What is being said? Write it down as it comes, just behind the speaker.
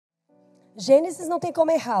Gênesis não tem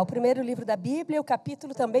como errar. O primeiro livro da Bíblia, o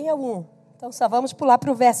capítulo também é o 1. Então só vamos pular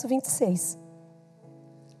para o verso 26.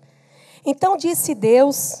 Então disse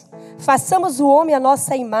Deus: façamos o homem à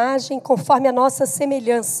nossa imagem, conforme a nossa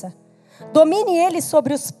semelhança. Domine ele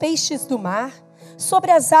sobre os peixes do mar,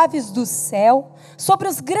 sobre as aves do céu, sobre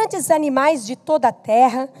os grandes animais de toda a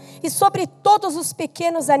terra e sobre todos os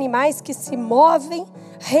pequenos animais que se movem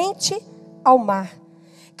rente ao mar.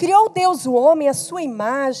 Criou Deus o homem à sua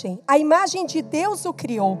imagem, a imagem de Deus o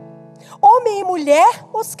criou. Homem e mulher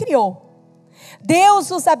os criou. Deus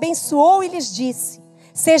os abençoou e lhes disse: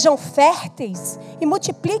 sejam férteis e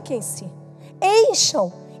multipliquem-se,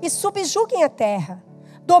 encham e subjuguem a terra,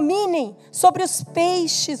 dominem sobre os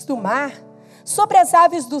peixes do mar, sobre as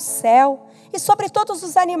aves do céu e sobre todos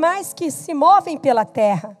os animais que se movem pela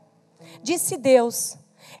terra. Disse Deus: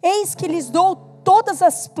 eis que lhes dou todas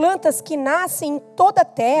as plantas que nascem em toda a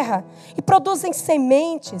terra e produzem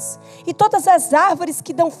sementes, e todas as árvores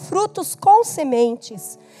que dão frutos com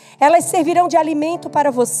sementes. Elas servirão de alimento para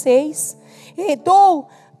vocês, e dou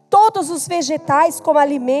todos os vegetais como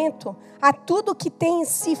alimento a tudo que tem em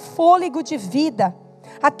si fôlego de vida,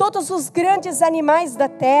 a todos os grandes animais da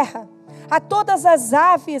terra, a todas as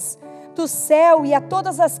aves do céu e a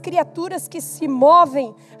todas as criaturas que se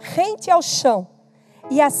movem rente ao chão.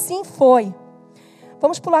 E assim foi.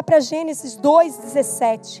 Vamos pular para Gênesis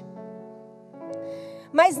 2:17.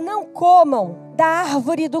 Mas não comam da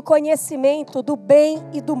árvore do conhecimento do bem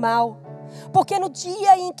e do mal, porque no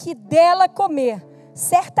dia em que dela comer,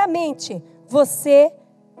 certamente você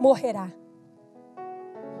morrerá.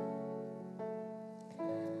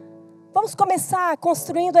 Vamos começar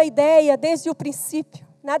construindo a ideia desde o princípio.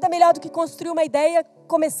 Nada melhor do que construir uma ideia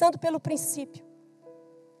começando pelo princípio.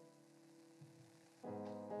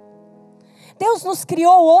 Deus nos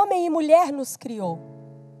criou, homem e mulher nos criou.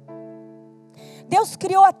 Deus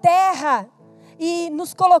criou a terra e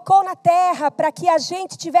nos colocou na terra para que a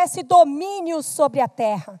gente tivesse domínio sobre a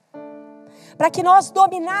terra. Para que nós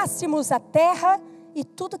dominássemos a terra e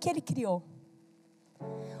tudo que Ele criou.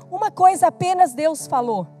 Uma coisa apenas Deus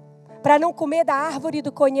falou: para não comer da árvore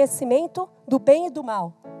do conhecimento do bem e do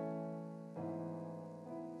mal.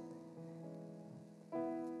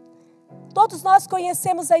 Todos nós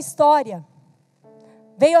conhecemos a história.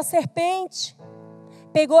 Veio a serpente,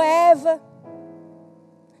 pegou Eva,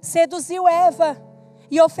 seduziu Eva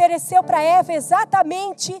e ofereceu para Eva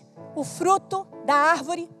exatamente o fruto da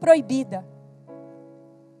árvore proibida.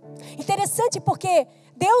 Interessante porque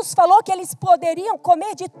Deus falou que eles poderiam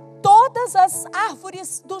comer de todas as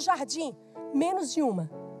árvores do jardim, menos de uma.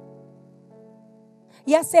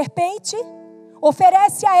 E a serpente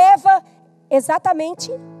oferece a Eva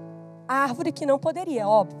exatamente a árvore que não poderia,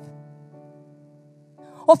 óbvio.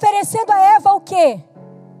 Oferecendo a Eva o quê?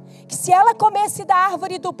 Que se ela comesse da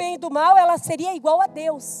árvore do bem e do mal, ela seria igual a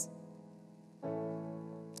Deus.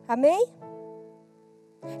 Amém?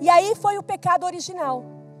 E aí foi o pecado original.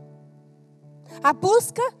 A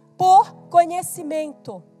busca por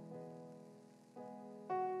conhecimento.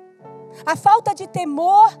 A falta de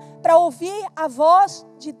temor para ouvir a voz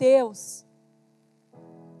de Deus.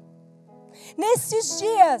 Nesses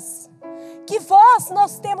dias, que voz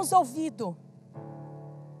nós temos ouvido?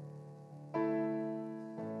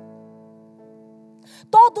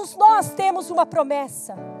 Todos nós temos uma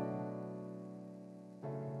promessa.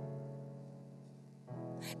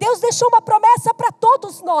 Deus deixou uma promessa para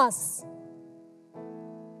todos nós.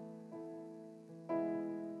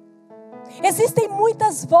 Existem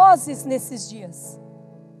muitas vozes nesses dias.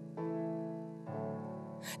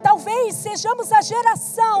 Talvez sejamos a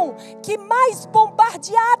geração que mais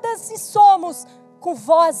bombardeadas somos com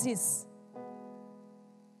vozes.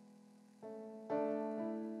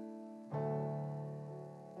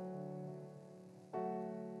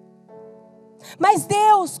 Mas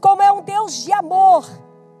Deus, como é um Deus de amor,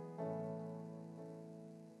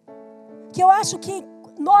 que eu acho que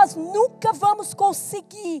nós nunca vamos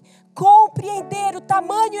conseguir compreender o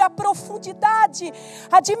tamanho e a profundidade,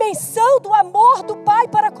 a dimensão do amor do Pai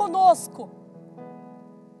para conosco.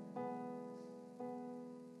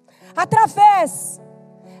 Através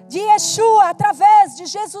de Yeshua, através de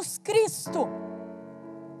Jesus Cristo,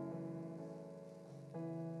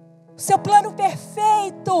 o seu plano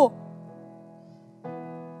perfeito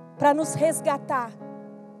para nos resgatar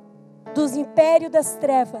dos impérios das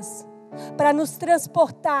trevas, para nos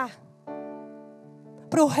transportar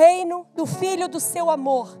para o reino do Filho do seu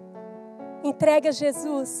amor. Entrega a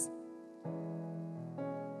Jesus.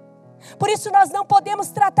 Por isso nós não podemos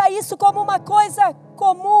tratar isso como uma coisa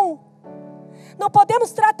comum. Não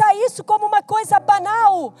podemos tratar isso como uma coisa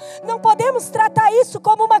banal. Não podemos tratar isso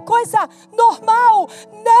como uma coisa normal.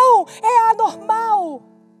 Não, é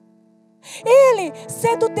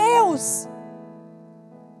sendo Deus.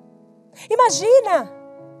 Imagina,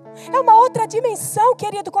 é uma outra dimensão,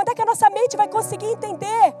 querido. Quando é que a nossa mente vai conseguir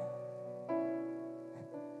entender?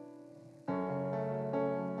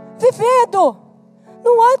 Vivendo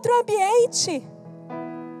num outro ambiente.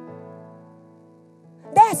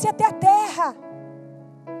 Desce até a terra,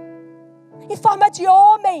 em forma de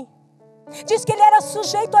homem. Diz que ele era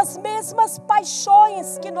sujeito às mesmas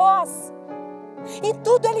paixões que nós. Em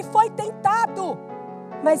tudo ele foi tentado,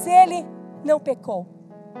 mas ele não pecou.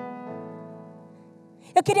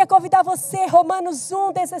 Eu queria convidar você, Romanos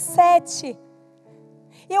 1:17.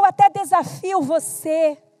 Eu até desafio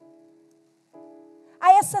você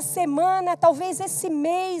a essa semana, talvez esse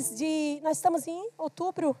mês de... Nós estamos em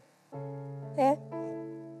outubro?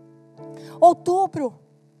 Outubro.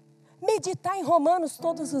 Meditar em Romanos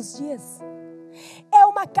todos os dias. É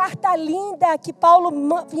uma carta linda que Paulo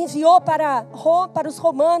enviou para os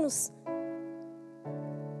romanos.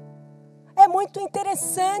 É muito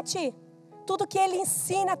interessante tudo que ele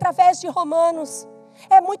ensina através de Romanos.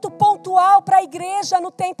 É muito pontual para a igreja no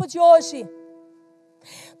tempo de hoje.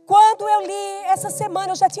 Quando eu li essa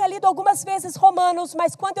semana, eu já tinha lido algumas vezes Romanos,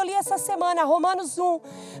 mas quando eu li essa semana, Romanos 1,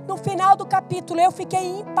 no final do capítulo, eu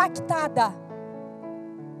fiquei impactada.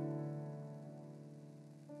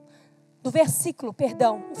 No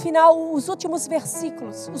final, os últimos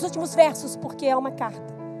versos, porque é uma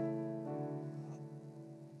carta.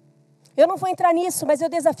 Eu não vou entrar nisso, mas eu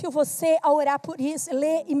desafio você a orar por isso,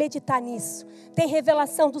 ler e meditar nisso. Tem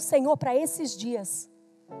revelação do Senhor para esses dias.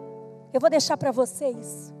 Eu vou deixar para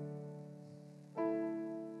vocês.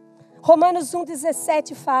 Romanos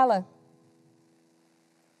 1:17 fala: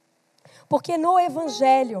 porque no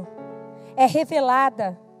Evangelho é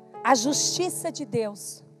revelada a justiça de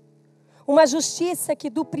Deus. Uma justiça que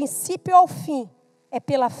do princípio ao fim é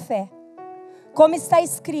pela fé. Como está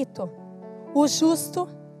escrito, o justo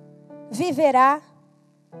viverá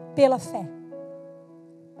pela fé.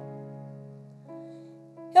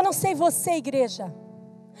 Eu não sei você, igreja,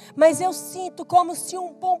 mas eu sinto como se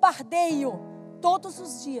um bombardeio todos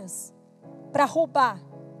os dias para roubar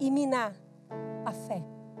e minar a fé.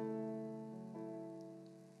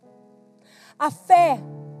 A fé,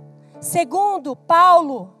 segundo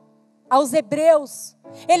Paulo aos Hebreus,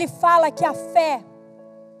 ele fala que a fé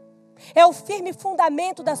é o firme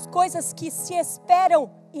fundamento das coisas que se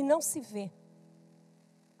esperam e não se vê.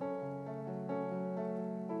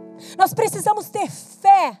 Nós precisamos ter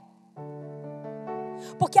fé,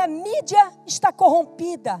 porque a mídia está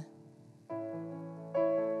corrompida.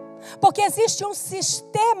 Porque existe um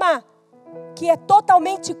sistema que é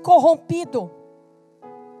totalmente corrompido.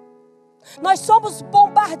 Nós somos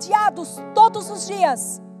bombardeados todos os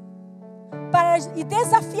dias e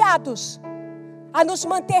desafiados a nos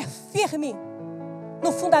manter firme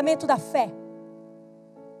no fundamento da fé.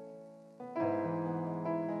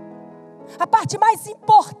 A parte mais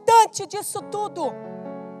importante disso tudo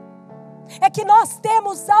é que nós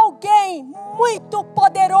temos alguém muito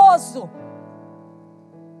poderoso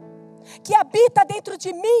que habita dentro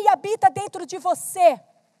de mim e habita dentro de você,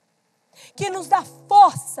 que nos dá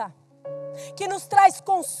força, que nos traz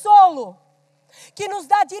consolo, que nos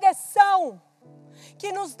dá direção,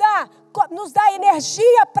 que nos dá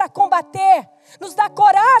energia para combater, nos dá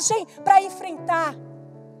coragem para enfrentar.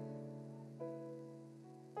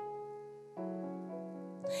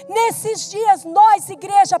 Nesses dias, nós,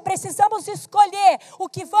 igreja, precisamos escolher o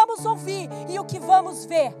que vamos ouvir e o que vamos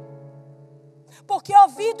ver. Porque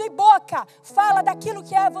ouvido e boca fala daquilo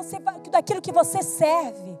que você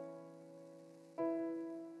serve.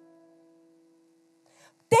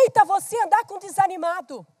 Tenta você andar com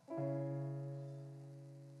desanimado.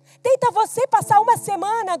 Tenta você passar uma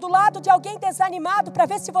semana do lado de alguém desanimado para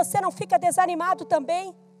ver se você não fica desanimado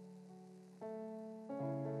também.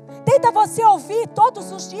 Tenta você ouvir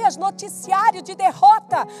todos os dias noticiário de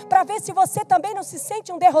derrota para ver se você também não se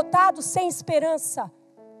sente um derrotado sem esperança.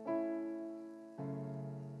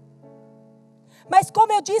 Mas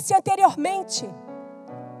como eu disse anteriormente,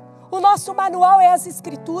 o nosso manual é as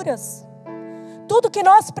Escrituras. Tudo que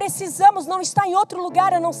nós precisamos não está em outro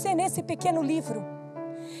lugar a não ser nesse pequeno livro,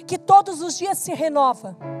 que todos os dias se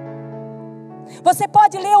renova. Você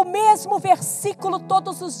pode ler o mesmo versículo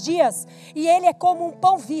todos os dias, e ele é como um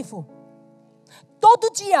pão vivo.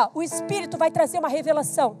 Todo dia o Espírito vai trazer uma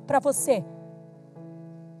revelação para você.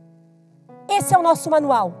 Esse é o nosso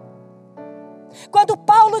manual. Quando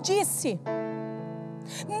Paulo disse: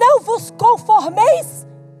 não vos conformeis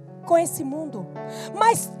com esse mundo,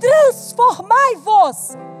 mas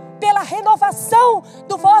transformai-vos pela renovação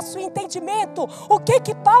do vosso entendimento. O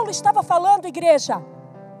que Paulo estava falando, igreja?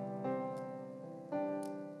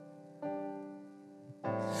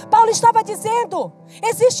 Paulo estava dizendo,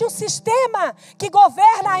 existe um sistema que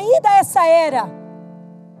governa ainda essa era.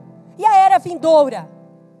 E a era vindoura.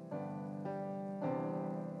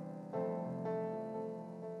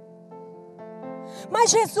 Mas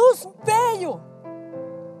Jesus veio.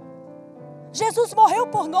 Jesus morreu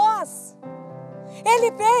por nós.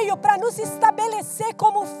 Ele veio para nos estabelecer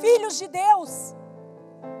como filhos de Deus.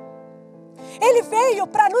 Ele veio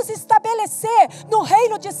para nos estabelecer no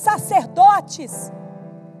reino de sacerdotes.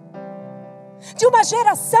 De uma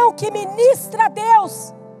geração que ministra a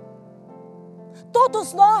Deus.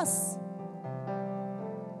 Todos nós.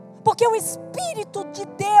 Porque o Espírito de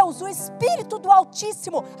Deus, o Espírito do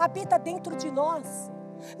Altíssimo habita dentro de nós.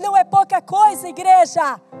 Não é pouca coisa,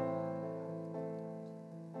 igreja.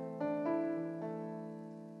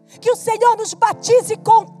 Que o Senhor nos batize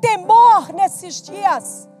com temor nesses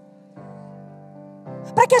dias.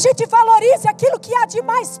 Para que a gente valorize aquilo que há de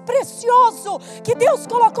mais precioso que Deus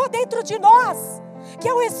colocou dentro de nós, que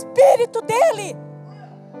é o Espírito dEle.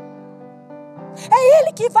 É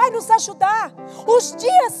Ele que vai nos ajudar. Os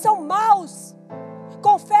dias são maus.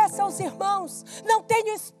 Confessa aos irmãos, não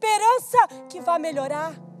tenho esperança que vá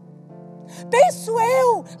melhorar. Penso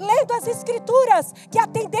eu, lendo as Escrituras, que a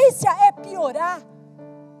tendência é piorar.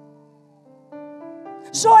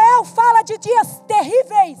 Joel fala de dias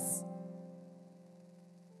terríveis.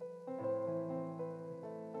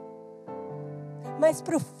 Mas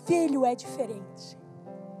para o filho é diferente.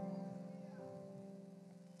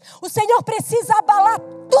 O Senhor precisa abalar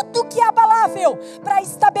tudo que é abalável para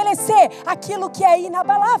estabelecer aquilo que é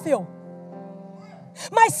inabalável.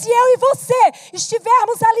 Mas se eu e você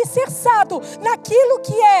estivermos alicerçados naquilo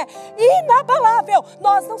que é inabalável,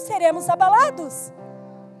 nós não seremos abalados.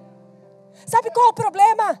 Sabe qual é o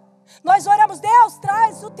problema? Nós oramos, Deus,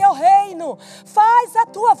 traz o teu reino, faz a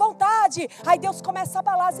tua vontade. Aí Deus começa a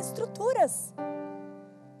abalar as estruturas.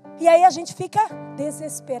 E aí a gente fica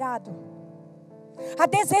desesperado. A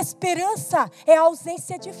desesperança é a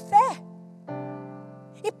ausência de fé.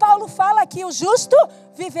 E Paulo fala que o justo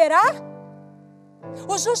viverá.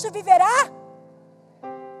 O justo viverá.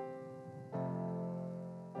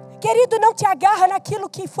 Querido, não te agarra naquilo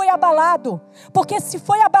que foi abalado. Porque se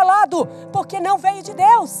foi abalado, porque não veio de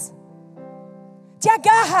Deus. Te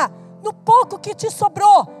agarra no pouco que te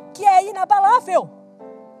sobrou, que é inabalável.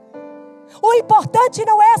 O importante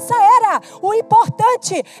não é essa era. O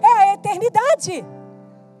importante é a eternidade.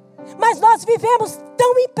 Mas nós vivemos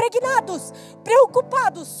tão impregnados,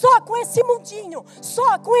 preocupados só com esse mundinho,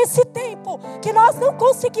 só com esse tempo, que nós não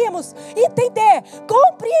conseguimos entender,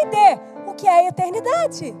 compreender o que é a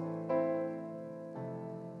eternidade.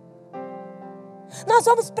 Nós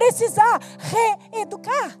vamos precisar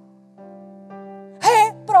reeducar,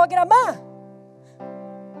 reprogramar.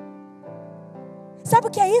 Sabe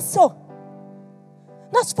o que é isso?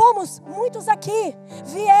 Nós fomos, muitos aqui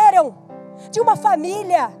vieram de uma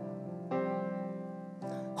família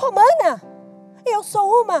romana. Eu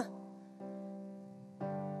sou uma.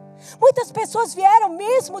 Muitas pessoas vieram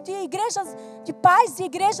mesmo de igrejas, de pais de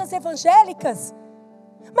igrejas evangélicas,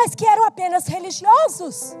 mas que eram apenas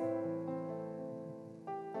religiosos.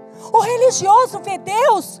 O religioso vê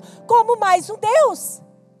Deus como mais um Deus.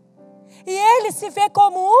 E ele se vê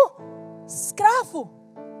como um escravo.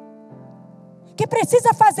 Que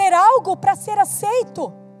precisa fazer algo para ser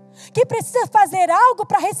aceito. Que precisa fazer algo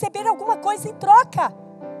para receber alguma coisa em troca.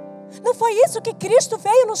 Não foi isso que Cristo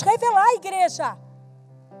veio nos revelar, igreja.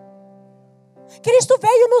 Cristo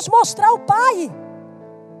veio nos mostrar o Pai.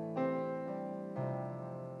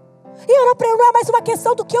 E não é mais uma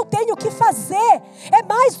questão do que eu tenho que fazer. É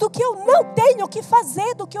mais do que eu não tenho que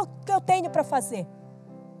fazer do que eu tenho para fazer.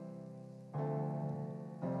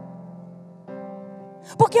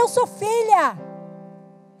 Porque eu sou filha.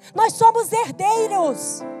 Nós somos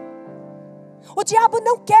herdeiros. O diabo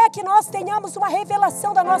não quer que nós tenhamos uma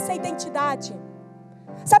revelação da nossa identidade.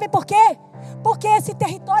 Sabe por quê? Porque esse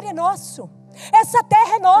território é nosso. Essa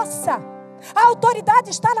terra é nossa. A autoridade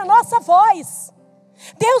está na nossa voz.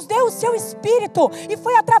 Deus deu o seu Espírito. E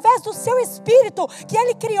foi através do seu Espírito que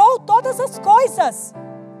Ele criou todas as coisas.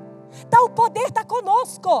 Então o poder está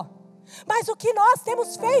conosco. Mas o que nós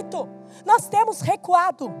temos feito? Nós temos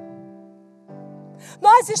recuado.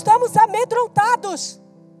 Nós estamos amedrontados.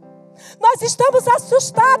 Nós estamos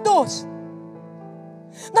assustados.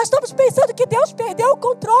 Nós estamos pensando que Deus perdeu o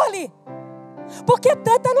controle. Porque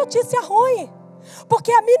tanta notícia ruim.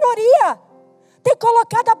 Porque a minoria tem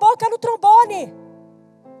colocado a boca no trombone.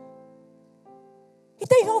 E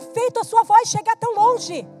tem feito a sua voz chegar tão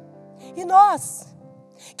longe. E nós,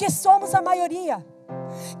 que somos a maioria,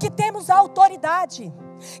 que temos a autoridade,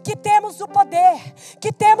 que temos o poder,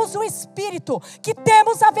 que temos o Espírito, que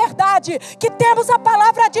temos a verdade, que temos a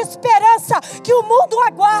palavra de esperança que o mundo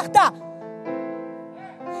aguarda.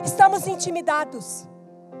 Estamos intimidados.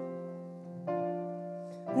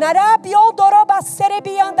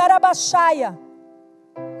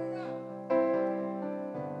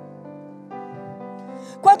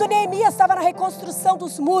 Quando Neemias estava na reconstrução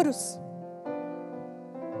dos muros,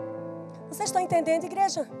 vocês estão entendendo,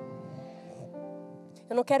 igreja?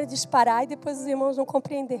 Eu não quero disparar e depois os irmãos vão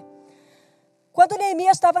compreender. Quando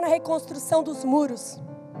Neemias estava na reconstrução dos muros,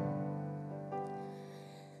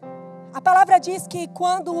 a palavra diz que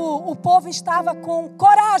quando o povo estava com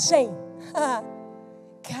coragem,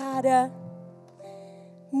 cara,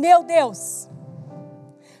 meu Deus,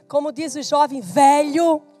 como diz o jovem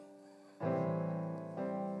velho,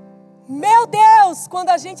 meu Deus, quando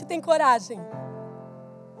a gente tem coragem,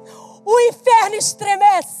 o inferno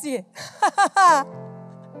estremece.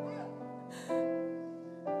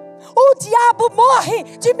 O diabo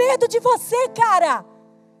morre de medo de você, cara.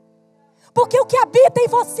 Porque o que habita em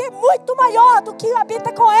você é muito maior do que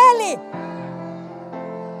habita com ele.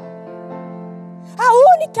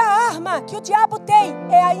 A única arma que o diabo tem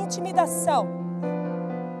é a intimidação.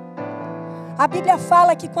 A Bíblia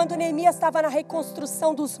fala que quando Neemias estava na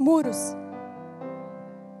reconstrução dos muros,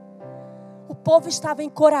 o povo estava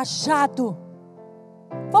encorajado.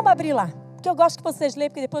 Vamos abrir lá, porque eu gosto que vocês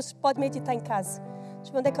leiam, porque depois pode meditar em casa. Deixa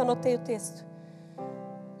eu ver onde é que eu anotei o texto.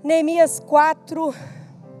 Neemias 4,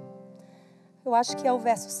 eu acho que é o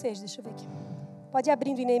verso 6, deixa eu ver aqui. Pode ir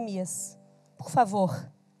abrindo em Neemias, por favor.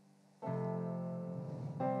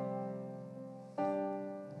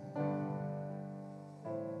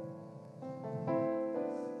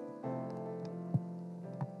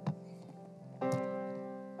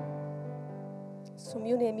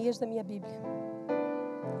 Sumiu Neemias da minha Bíblia.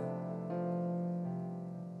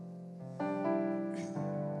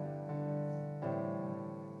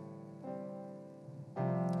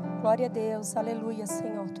 Glória a Deus, aleluia,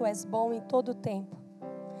 Senhor. Tu és bom em todo o tempo.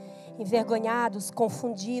 Envergonhados,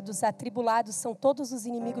 confundidos, atribulados são todos os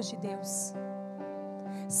inimigos de Deus.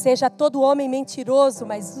 Seja todo homem mentiroso,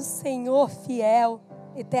 mas o Senhor fiel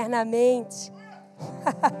eternamente.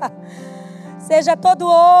 Seja todo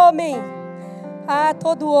homem,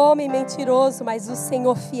 todo homem mentiroso, mas o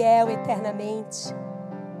Senhor fiel eternamente.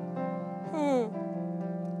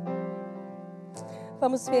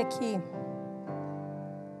 Vamos ver aqui.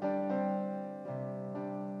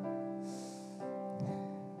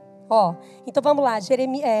 Então vamos lá,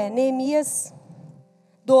 Neemias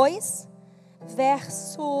 2,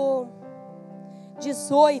 verso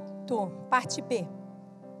 18, parte B.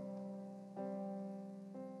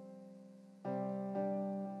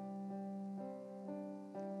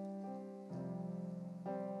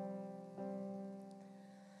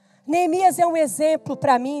 Neemias é um exemplo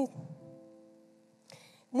para mim.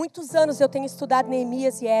 Muitos anos eu tenho estudado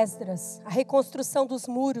Neemias e Esdras, a reconstrução dos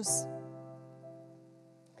muros.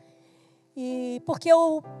 E porque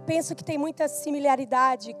eu penso que tem muita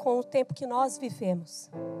similaridade com o tempo que nós vivemos.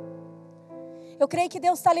 Eu creio que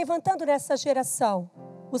Deus está levantando nessa geração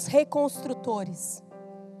os reconstrutores.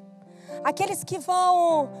 Aqueles que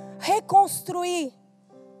vão reconstruir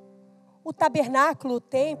o tabernáculo, o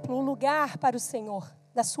templo, o lugar para o Senhor,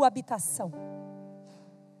 da sua habitação.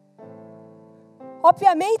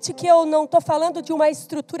 Obviamente que eu não estou falando de uma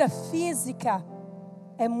estrutura física,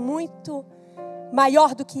 é muito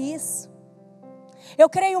maior do que isso. Eu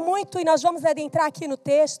creio muito, e nós vamos adentrar aqui no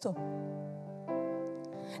texto,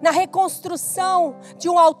 na reconstrução de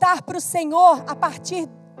um altar para o Senhor a partir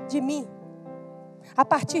de mim, a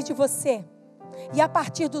partir de você e a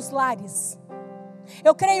partir dos lares.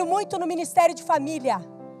 Eu creio muito no ministério de família.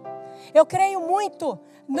 Eu creio muito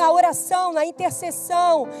na oração, na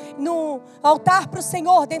intercessão, no altar para o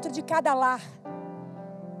Senhor dentro de cada lar.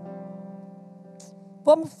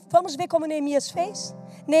 Vamos ver como Neemias fez?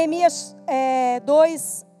 Neemias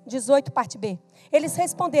 2, 18, parte B. Eles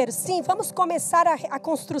responderam, sim, vamos começar a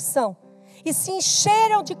construção. E se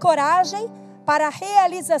encheram de coragem para a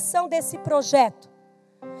realização desse projeto.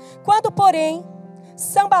 Quando, porém,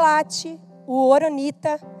 Sambalate, o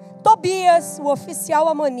horonita, Tobias, o oficial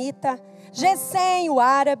amonita, Gesem, o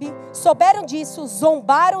árabe, souberam disso,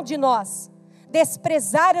 zombaram de nós,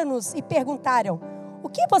 desprezaram-nos e perguntaram, o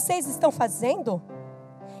que vocês estão fazendo?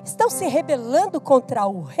 Estão se rebelando contra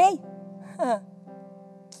o rei?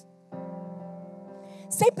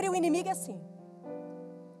 Sempre o inimigo é assim.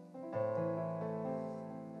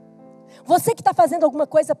 Você que está fazendo alguma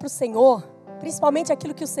coisa para o Senhor, principalmente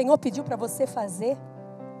aquilo que o Senhor pediu para você fazer,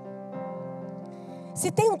 se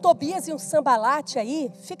tem um Tobias e um Sambalate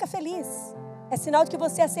aí, fica feliz. é sinal de que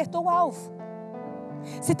você acertou o alvo.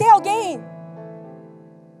 Se tem alguém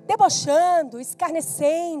debochando,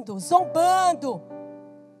 escarnecendo, zombando,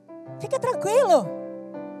 fica tranquilo.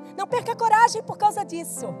 Não perca coragem por causa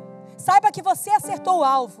disso. Saiba que você acertou o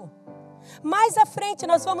alvo. Mais à frente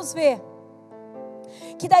nós vamos ver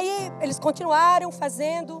que daí eles continuaram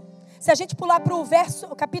fazendo. Se a gente pular para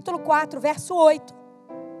o capítulo 4, verso 8.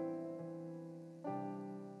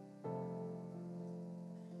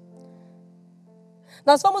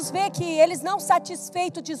 Nós vamos ver que eles não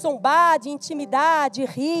satisfeitos de zombar, de intimidar, de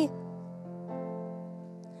rir.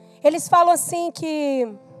 Eles falam assim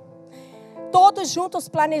que todos juntos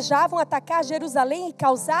planejavam atacar Jerusalém e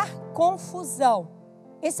causar confusão.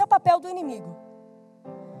 Esse é o papel do inimigo.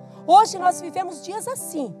 Hoje nós vivemos dias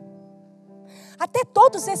assim. Até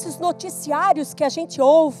todos esses noticiários que a gente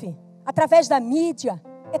ouve, através da mídia,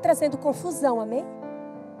 é trazendo confusão, amém?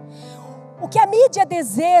 O que a mídia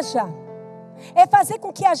deseja é fazer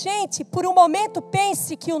com que a gente, por um momento,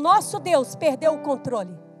 pense que o nosso Deus perdeu o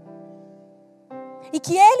controle. E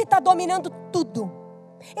que Ele está dominando tudo.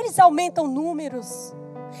 Eles aumentam números.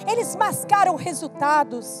 Eles mascaram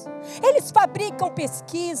resultados. Eles fabricam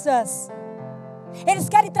pesquisas. Eles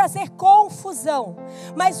querem trazer confusão.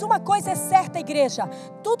 Mas uma coisa é certa, igreja.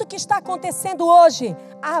 Tudo que está acontecendo hoje,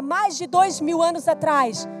 há mais de 2000 anos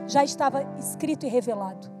atrás, já estava escrito e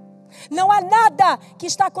revelado. Não há nada que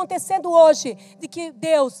está acontecendo hoje de que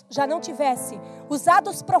Deus já não tivesse usado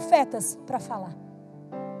os profetas para falar.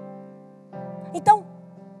 Então,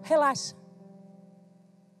 relaxa.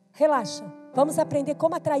 Relaxa. Vamos aprender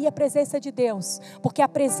como atrair a presença de Deus. Porque a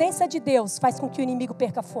presença de Deus faz com que o inimigo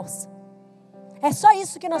perca força. É só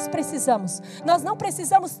isso que nós precisamos. Nós não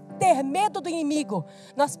precisamos ter medo do inimigo.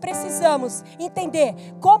 Nós precisamos entender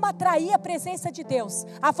como atrair a presença de Deus,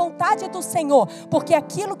 a vontade do Senhor, porque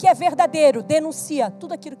aquilo que é verdadeiro denuncia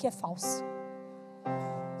tudo aquilo que é falso.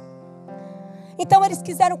 Então eles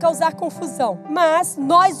quiseram causar confusão, mas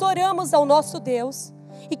nós oramos ao nosso Deus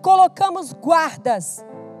e colocamos guardas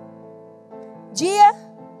dia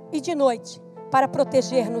e de noite para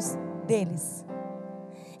proteger-nos deles.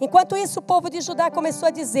 Enquanto isso, o povo de Judá começou a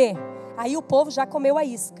dizer, aí o povo já comeu a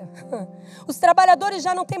isca. Os trabalhadores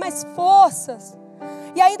já não têm mais forças.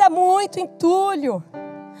 E ainda muito entulho.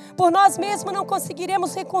 Por nós mesmos não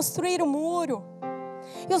conseguiremos reconstruir o muro.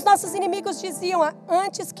 E os nossos inimigos diziam,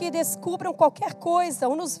 antes que descubram qualquer coisa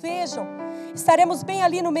ou nos vejam, estaremos bem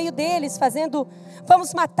ali no meio deles,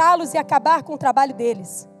 vamos matá-los e acabar com o trabalho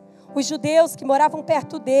deles. Os judeus que moravam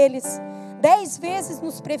perto deles, 10 vezes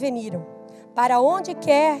nos preveniram. Para onde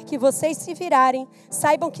quer que vocês se virarem,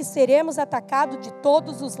 saibam que seremos atacados de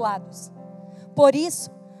todos os lados. Por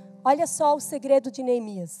isso, olha só o segredo de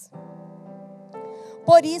Neemias.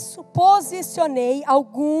 Por isso, posicionei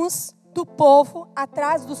alguns do povo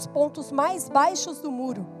atrás dos pontos mais baixos do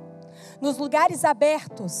muro, nos lugares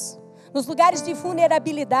abertos, nos lugares de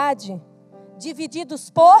vulnerabilidade, divididos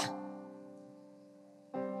por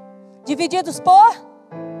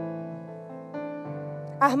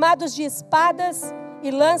armados de espadas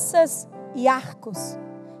e lanças e arcos.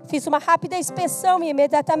 Fiz uma rápida inspeção e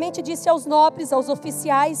imediatamente disse aos nobres, aos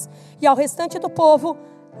oficiais e ao restante do povo,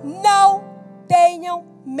 não tenham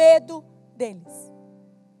medo deles.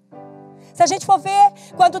 Se a gente for ver,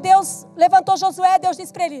 quando Deus levantou Josué, Deus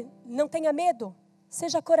disse para ele, não tenha medo,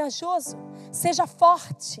 seja corajoso, seja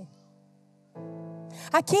forte.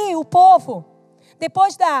 Aqui o povo,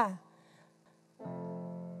 depois da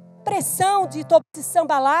pressão de Tobias e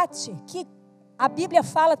Sambalate, que a Bíblia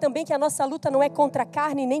fala também que a nossa luta não é contra a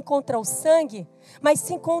carne nem contra o sangue, mas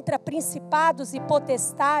sim contra principados e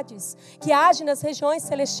potestades que agem nas regiões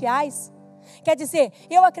celestiais. Quer dizer,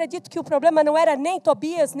 eu acredito que o problema não era nem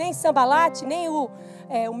Tobias, nem Sambalate, nem o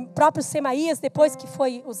próprio Semaías, depois que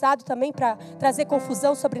foi usado também para trazer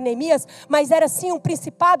confusão sobre Neemias, mas era sim um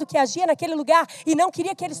principado que agia naquele lugar e não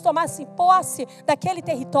queria que eles tomassem posse daquele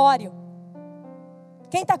território.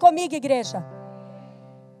 Quem está comigo, igreja?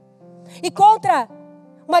 E contra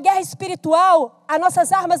uma guerra espiritual, as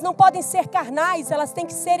nossas armas não podem ser carnais, elas têm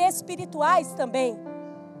que ser espirituais também.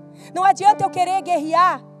 Não adianta eu querer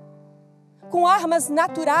guerrear com armas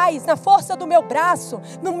naturais, na força do meu braço,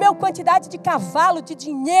 na minha quantidade de cavalo, de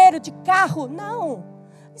dinheiro, de carro. Não,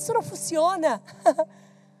 isso não funciona.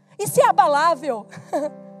 Isso é abalável.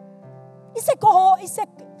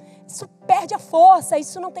 Isso perde a força,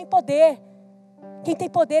 isso não tem poder. Quem tem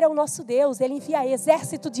poder é o nosso Deus. Ele envia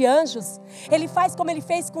exército de anjos. Ele faz como ele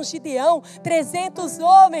fez com Gideão. 300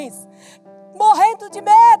 homens. Morrendo de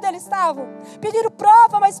medo eles estavam. Pediram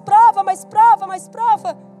prova, mais prova, mais prova, mais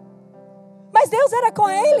prova. Mas Deus era com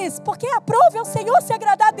eles. Porque a prova é o Senhor se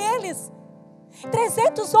agradar deles.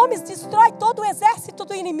 300 homens destrói todo o exército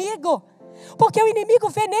do inimigo, porque o inimigo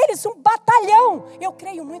vê neles um batalhão. Eu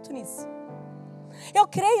creio muito nisso. Eu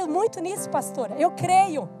creio muito nisso, pastora. Eu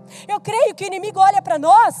creio que o inimigo olha para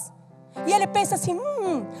nós e ele pensa assim,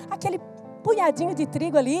 aquele punhadinho de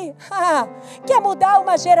trigo ali, quer mudar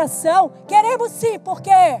uma geração? Queremos sim, por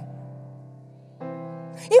quê?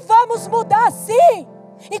 E vamos mudar sim.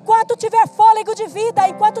 Enquanto tiver fôlego de vida,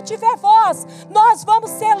 enquanto tiver voz, nós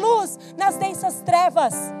vamos ser luz nas densas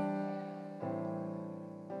trevas.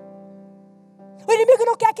 O inimigo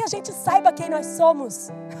não quer que a gente saiba quem nós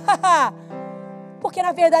somos. Porque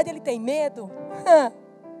na verdade ele tem medo.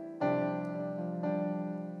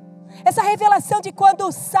 Essa revelação de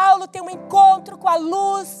quando Saulo tem um encontro com a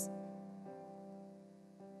luz.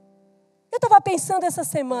 Eu estava pensando essa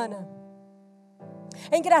semana.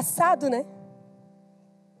 É engraçado, né?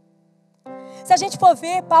 Se a gente for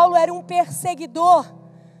ver, Paulo era um perseguidor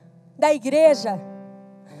da igreja.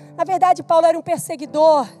 Na verdade, Paulo era um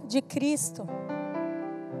perseguidor de Cristo.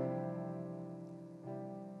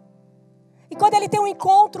 E quando ele tem um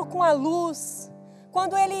encontro com a luz,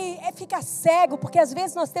 quando ele fica cego, porque às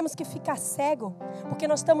vezes nós temos que ficar cego, porque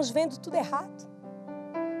nós estamos vendo tudo errado.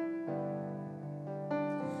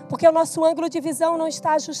 Porque o nosso ângulo de visão não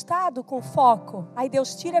está ajustado com foco. Aí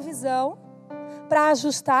Deus tira a visão para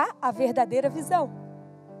ajustar a verdadeira visão.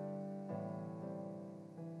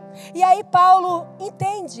 E aí Paulo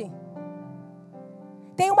entende.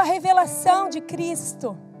 Tem uma revelação de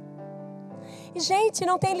Cristo. E gente,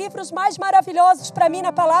 não tem livros mais maravilhosos para mim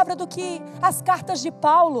na palavra do que as cartas de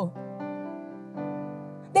Paulo.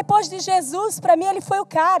 Depois de Jesus, para mim ele foi o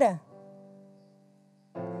cara.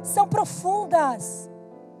 São profundas.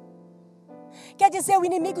 Quer dizer, o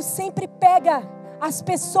inimigo sempre pega as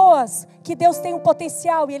pessoas que Deus tem um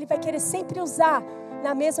potencial e ele vai querer sempre usar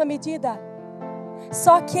na mesma medida.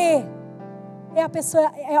 Só que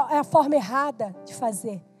é a forma errada de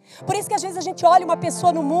fazer. Por isso que às vezes a gente olha uma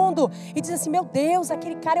pessoa no mundo e diz assim, meu Deus,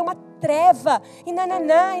 aquele cara é uma treva, e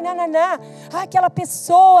nananá, e nananá. Aquela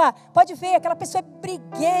pessoa, pode ver, aquela pessoa é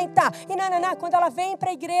briguenta, e nananá. Quando ela vem para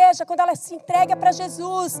a igreja, quando ela se entrega para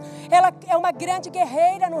Jesus, ela é uma grande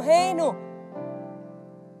guerreira no reino.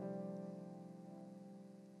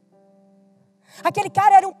 Aquele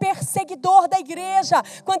cara era um perseguidor da igreja,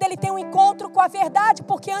 quando ele tem um encontro com a verdade,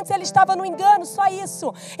 porque antes ele estava no engano, só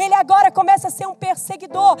isso. Ele agora começa a ser um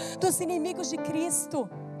perseguidor dos inimigos de Cristo.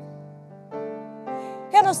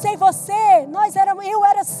 Eu não sei você, eu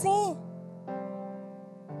era assim.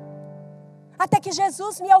 Até que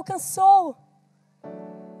Jesus me alcançou.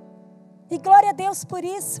 E glória a Deus por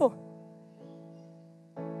isso.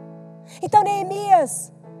 Então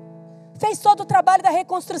Neemias fez todo o trabalho da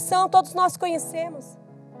reconstrução, todos nós conhecemos.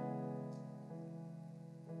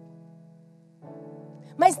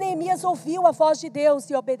 Mas Neemias ouviu a voz de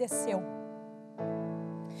Deus e obedeceu.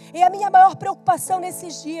 E a minha maior preocupação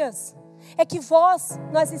nesses dias é que voz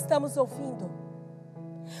nós estamos ouvindo.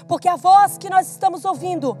 Porque a voz que nós estamos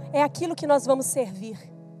ouvindo é aquilo que nós vamos servir.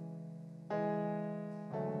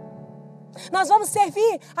 Nós vamos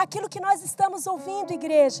servir aquilo que nós estamos ouvindo,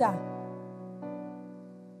 igreja.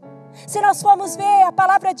 Se nós formos ver, a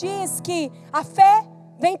palavra diz que a fé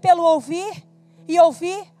vem pelo ouvir e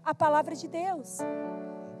ouvir a palavra de Deus.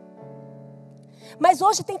 Mas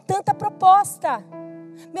hoje tem tanta proposta.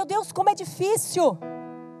 Meu Deus, como é difícil.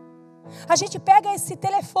 A gente pega esse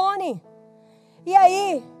telefone e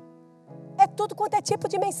aí é tudo quanto é tipo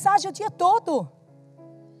de mensagem o dia todo.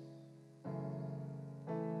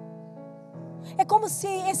 É como se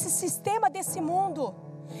esse sistema desse mundo,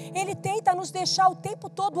 ele tenta nos deixar o tempo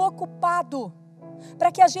todo ocupado, para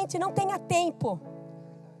que a gente não tenha tempo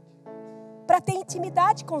para ter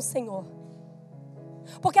intimidade com o Senhor.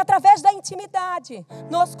 Porque através da intimidade,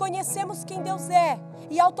 nós conhecemos quem Deus é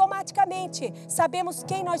e automaticamente sabemos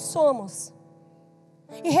quem nós somos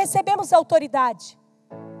e recebemos autoridade.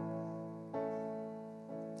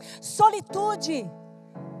 Solitude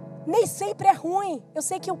nem sempre é ruim. Eu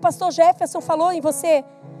sei que o pastor Jefferson falou em você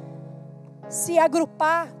se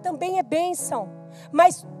agrupar, também é bênção.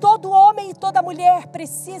 Mas todo homem e toda mulher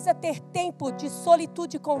precisa ter tempo de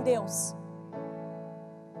solitude com Deus.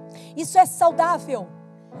 Isso é saudável.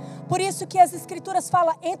 Por isso que as escrituras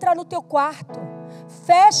falam, entra no teu quarto,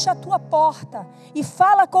 fecha a tua porta e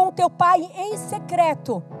fala com o teu pai em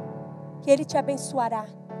secreto, que ele te abençoará.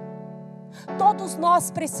 Todos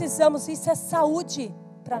nós precisamos, isso é saúde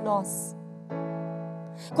para nós.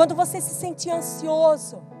 Quando você se sentir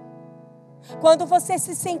ansioso, quando você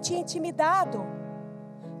se sentir intimidado,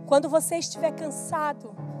 quando você estiver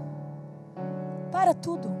cansado, para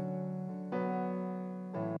tudo.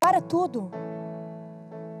 Para tudo.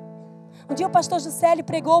 Um dia o pastor Juscelio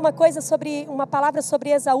pregou uma palavra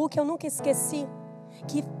sobre Esaú que eu nunca esqueci,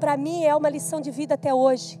 que para mim é uma lição de vida até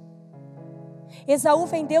hoje. Esaú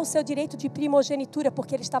vendeu o seu direito de primogenitura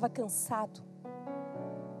porque ele estava cansado.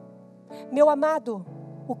 Meu amado,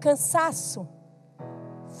 o cansaço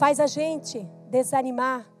faz a gente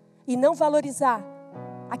desanimar e não valorizar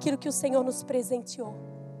aquilo que o Senhor nos presenteou.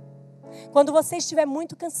 Quando você estiver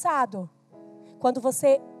muito cansado, quando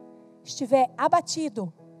você estiver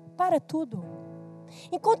abatido, para tudo.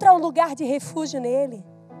 Encontra um lugar de refúgio nele.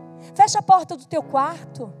 Fecha a porta do teu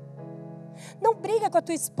quarto. Não briga com a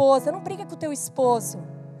tua esposa, não briga com o teu esposo.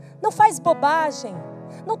 Não faz bobagem.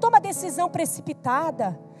 Não toma decisão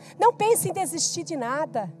precipitada. Não pense em desistir de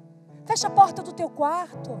nada. Fecha a porta do teu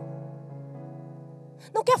quarto.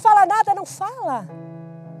 Não quer falar nada, não fala.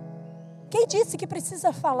 Quem disse que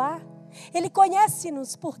precisa falar? Ele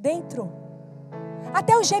conhece-nos por dentro.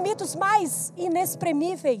 Até os gemidos mais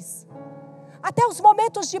inexprimíveis. Até os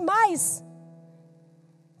momentos de mais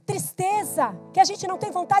tristeza, que a gente não tem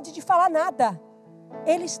vontade de falar nada.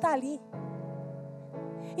 Ele está ali.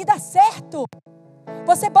 E dá certo.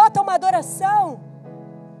 Você bota uma adoração.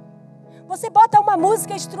 Você bota uma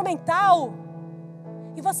música instrumental.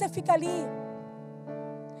 E você fica ali.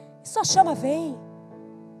 E só chama, vem.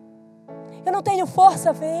 Eu não tenho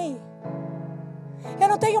força, vem. Eu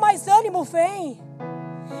não tenho mais ânimo, vem.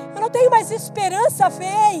 Eu não tenho mais esperança,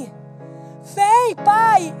 vem. Vem,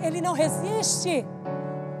 Pai. Ele não resiste.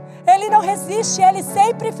 Ele não resiste, Ele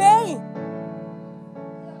sempre vem.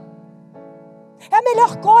 É a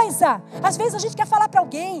melhor coisa. Às vezes a gente quer falar para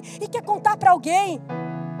alguém e quer contar para alguém.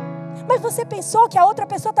 Mas você pensou que a outra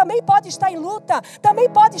pessoa também pode estar em luta, também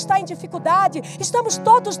pode estar em dificuldade. Estamos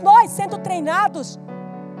todos nós sendo treinados.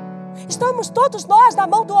 Estamos todos nós na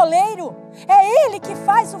mão do oleiro. É Ele que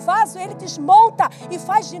faz o vaso, Ele desmonta e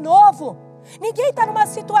faz de novo. Ninguém está numa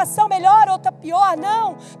situação melhor ou está pior,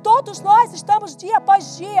 não. Todos nós estamos dia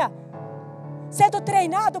após dia sendo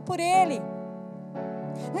treinado por Ele.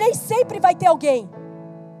 Nem sempre vai ter alguém.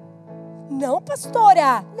 Não,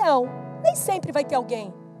 pastora, não. Nem sempre vai ter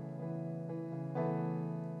alguém.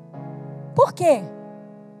 Por quê?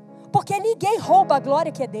 Porque ninguém rouba a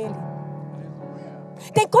glória que é dele.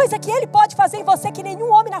 Tem coisa que Ele pode fazer em você que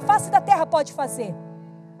nenhum homem na face da terra pode fazer.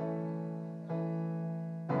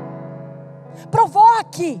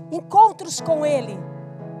 Provoque encontros com Ele.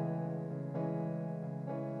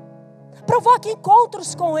 Provoque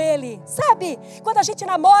encontros com Ele. Sabe, quando a gente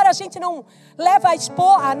namora, a gente não leva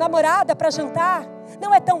a namorada para jantar.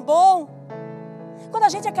 Não é tão bom. Quando a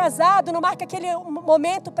gente é casado, não marca aquele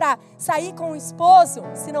momento para sair com o esposo.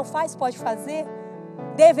 Se não faz, pode fazer.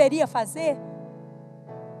 Deveria fazer.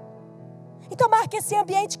 Então marque esse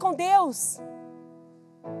ambiente com Deus.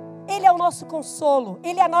 Ele é o nosso consolo.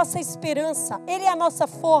 Ele é a nossa esperança. Ele é a nossa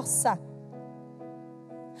força.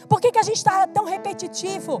 Por que a gente está tão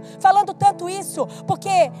repetitivo, falando tanto isso? Porque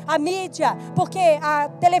a mídia, porque a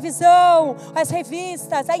televisão, as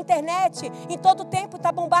revistas, a internet, em todo tempo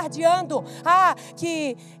está bombardeando.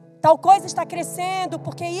 Que tal coisa está crescendo,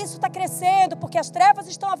 porque isso está crescendo, porque as trevas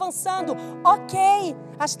estão avançando. Ok,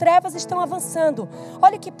 as trevas estão avançando.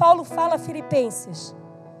 Olha o que Paulo fala a Filipenses.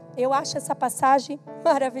 Eu acho essa passagem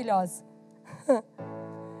maravilhosa.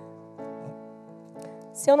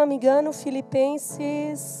 Se eu não me engano,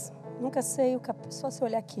 Filipenses... Nunca sei o capítulo, só se eu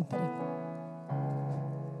olhar aqui, peraí.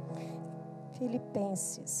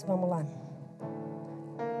 Filipenses, vamos lá.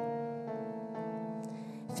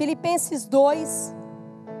 Filipenses 2,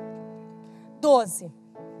 12.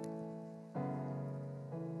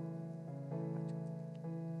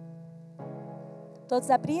 Todos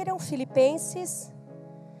abriram? Filipenses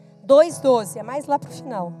 2, 12. É mais lá para o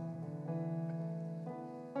final.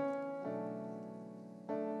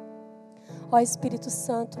 Ó Espírito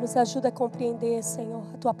Santo, nos ajuda a compreender, Senhor,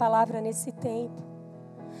 a Tua palavra nesse tempo.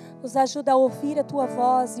 Nos ajuda a ouvir a Tua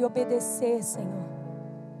voz e obedecer, Senhor.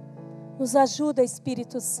 Nos ajuda,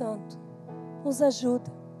 Espírito Santo. Nos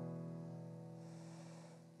ajuda.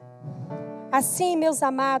 Assim, meus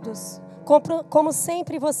amados, como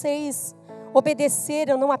sempre vocês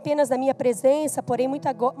obedeceram, não apenas na minha presença, porém muito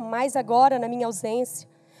mais agora na minha ausência,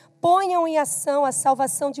 ponham em ação a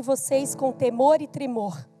salvação de vocês com temor e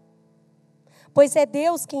tremor. Pois é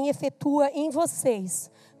Deus quem efetua em vocês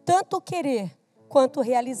tanto o querer quanto o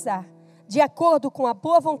realizar, de acordo com a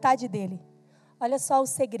boa vontade dEle. Olha só o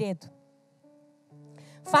segredo.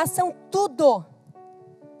 Façam tudo,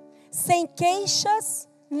 sem queixas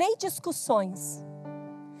nem discussões,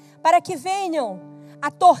 para que venham a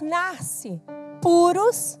tornar-se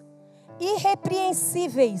puros,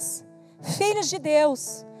 irrepreensíveis, filhos de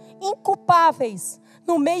Deus, inculpáveis,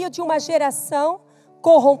 no meio de uma geração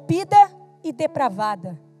corrompida e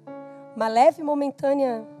depravada. Uma leve,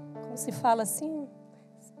 momentânea, como se fala assim,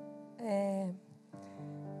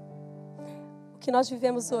 o que nós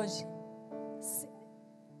vivemos hoje.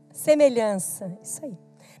 Semelhança, isso aí.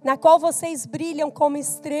 Na qual vocês brilham como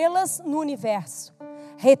estrelas no universo,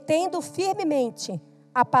 retendo firmemente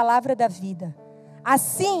a palavra da vida.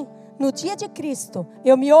 Assim, no dia de Cristo,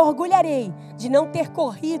 eu me orgulharei de não ter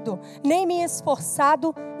corrido, nem me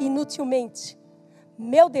esforçado inutilmente.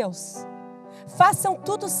 Meu Deus, façam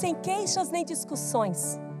tudo sem queixas nem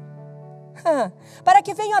discussões, para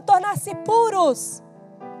que venham a tornar-se puros,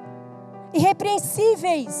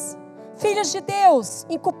 irrepreensíveis, filhos de Deus,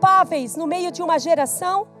 inculpáveis no meio de uma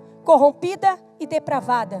geração corrompida e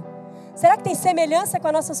depravada. Será que tem semelhança com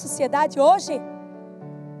a nossa sociedade hoje?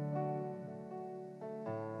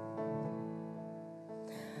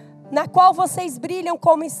 Na qual vocês brilham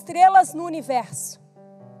como estrelas no universo.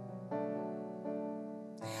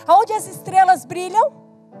 Aonde as estrelas brilham?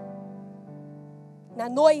 Na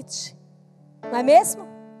noite, não é mesmo?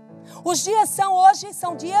 Os dias hoje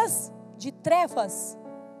são dias de trevas.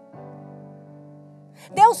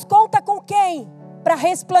 Deus conta com quem para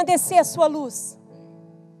resplandecer a sua luz?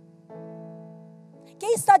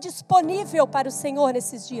 Quem está disponível para o Senhor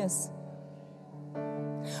nesses dias?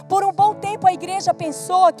 Por um bom tempo a igreja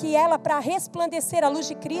pensou que ela, para resplandecer a luz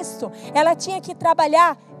de Cristo, ela tinha que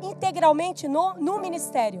trabalhar integralmente no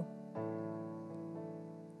ministério.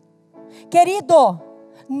 Querido,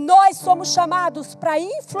 nós somos chamados para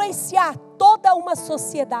influenciar toda uma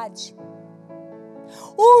sociedade.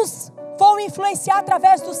 Uns vão influenciar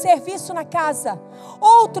através do serviço na casa,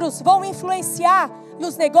 outros vão influenciar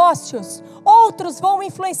nos negócios, outros vão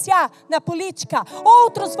influenciar na política,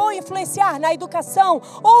 outros vão influenciar na educação,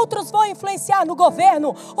 outros vão influenciar no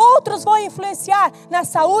governo, outros vão influenciar na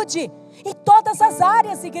saúde, em todas as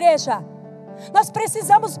áreas, igreja. Nós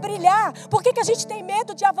precisamos brilhar. Por que a gente tem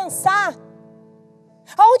medo de avançar?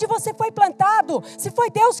 Aonde você foi plantado, se foi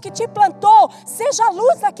Deus que te plantou, seja a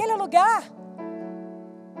luz naquele lugar.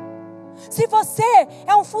 Se você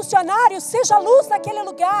é um funcionário, seja luz naquele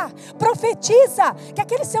lugar. Profetiza que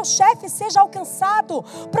aquele seu chefe seja alcançado.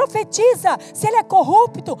 Profetiza se ele é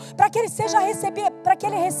corrupto, para que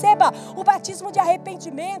ele receba o batismo de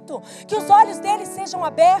arrependimento, que os olhos dele sejam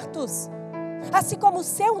abertos, assim como o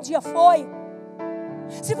seu um dia foi.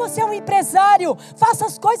 Se você é um empresário, faça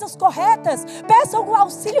as coisas corretas. Peça o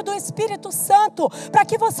auxílio do Espírito Santo para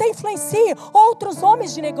que você influencie outros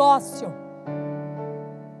homens de negócio.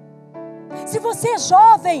 Se você é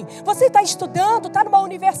jovem, você está estudando, está numa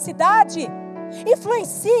universidade,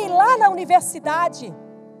 influencie lá na universidade.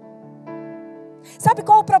 Sabe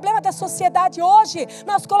qual é o problema da sociedade hoje?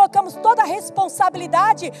 Nós colocamos toda a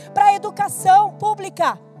responsabilidade para a educação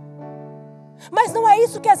pública. Mas não é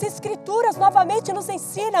isso que as Escrituras novamente nos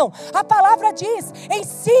ensinam. A palavra diz: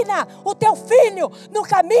 ensina o teu filho no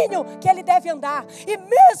caminho que ele deve andar, e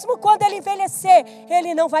mesmo quando ele envelhecer,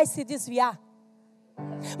 ele não vai se desviar.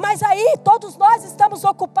 Mas aí todos nós estamos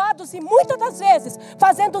ocupados e muitas das vezes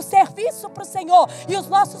fazendo o serviço para o Senhor, e os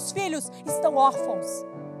nossos filhos estão órfãos.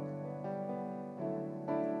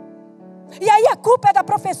 E aí a culpa é da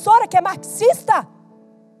professora que é marxista?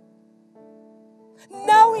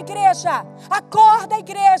 Não, igreja. Acorda,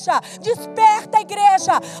 igreja. Desperta,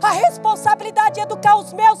 igreja. A responsabilidade de educar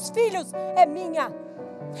os meus filhos é minha,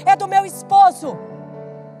 é do meu esposo.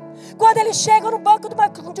 Quando eles chegam no banco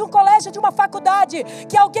de um colégio, de uma faculdade,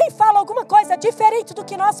 que alguém fala alguma coisa diferente do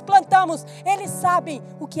que nós plantamos, eles sabem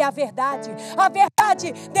o que é a verdade. A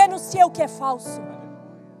verdade denuncia o que é falso.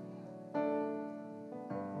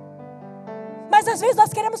 Mas às vezes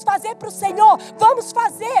nós queremos fazer para o Senhor. Vamos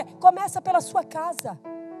fazer. Começa pela sua casa.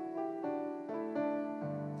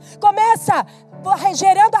 Começa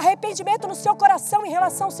gerando arrependimento no seu coração em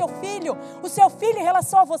relação ao seu filho, o seu filho em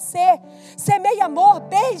relação a você. Semeie amor,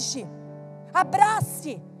 beije,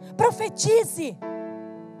 abrace, profetize.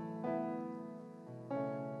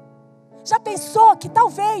 Já pensou que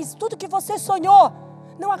talvez tudo que você sonhou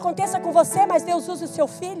não aconteça com você, mas Deus use o seu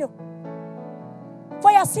filho?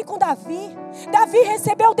 Foi assim com Davi. Davi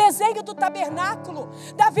recebeu o desenho do tabernáculo,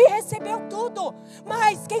 Davi recebeu tudo,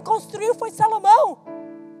 mas quem construiu foi Salomão.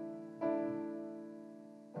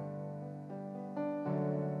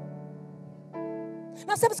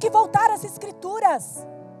 Nós temos que voltar às Escrituras,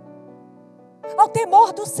 ao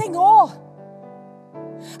temor do Senhor.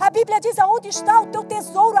 A Bíblia diz: aonde está o teu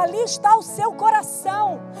tesouro, ali está o seu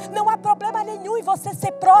coração. Não há problema nenhum em você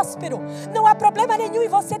ser próspero, não há problema nenhum em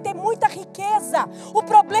você ter muita riqueza. O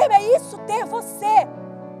problema é isso, ter você.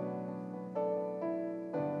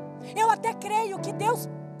 Eu até creio que Deus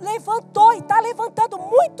levantou e está levantando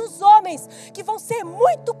muitos homens que vão ser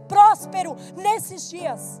muito prósperos nesses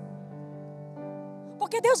dias.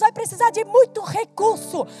 Porque Deus vai precisar de muito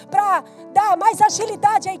recurso para dar mais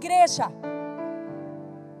agilidade à igreja.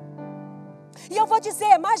 E eu vou dizer,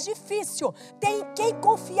 é mais difícil ter em quem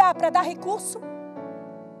confiar para dar recurso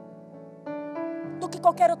do que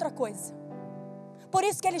qualquer outra coisa. Por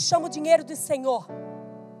isso que ele chama o dinheiro de Senhor.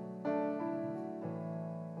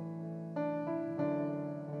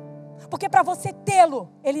 Porque para você tê-lo,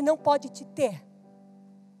 ele não pode te ter.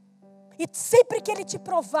 E sempre que ele te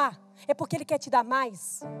provar, é porque ele quer te dar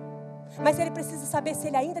mais. Mas ele precisa saber se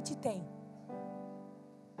ele ainda te tem.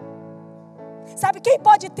 Sabe quem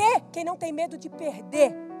pode ter? Quem não tem medo de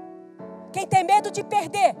perder. Quem tem medo de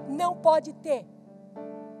perder, não pode ter.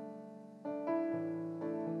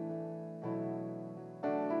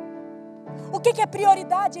 O que é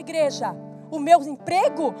prioridade, igreja? O meu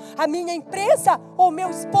emprego? A minha empresa? Ou o meu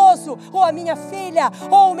esposo? Ou a minha filha?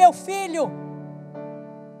 Ou o meu filho?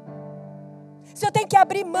 Se eu tenho que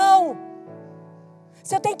abrir mão,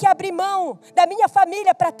 se eu tenho que abrir mão da minha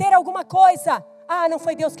família para ter alguma coisa, não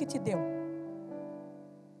foi Deus que te deu.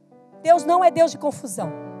 Deus não é Deus de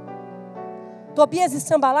confusão. Tobias e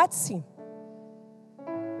Sambalate, sim.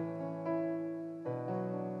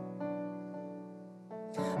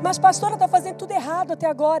 Mas pastora, está fazendo tudo errado até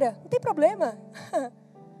agora. Não tem problema.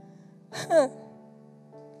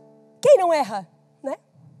 Quem não erra, né?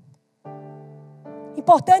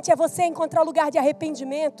 Importante é você encontrar lugar de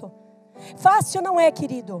arrependimento. Fácil não é,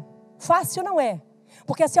 querido. Fácil não é.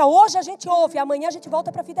 Porque assim, hoje a gente ouve, amanhã a gente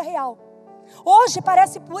volta para a vida real. Hoje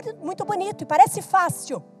parece muito bonito e parece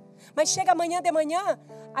fácil. Mas chega amanhã de manhã,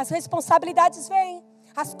 as responsabilidades vêm,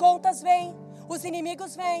 as contas vêm, os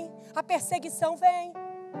inimigos vêm, a perseguição vem.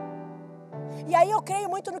 E aí eu creio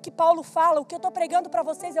muito no que Paulo fala. O que eu estou pregando para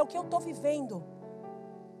vocês é o que eu estou vivendo.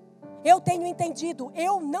 Eu tenho entendido.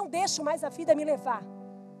 Eu não deixo mais a vida me levar.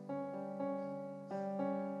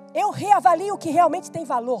 Eu reavalio o que realmente tem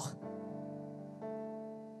valor.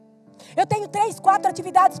 Eu tenho 3, 4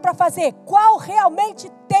 atividades para fazer. Qual realmente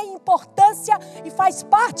tem importância e faz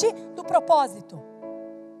parte do propósito?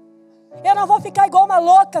 Eu não vou ficar igual uma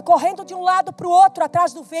louca, correndo de um lado para o outro,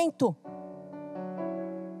 atrás do vento.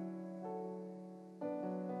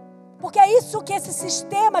 Porque é isso que esse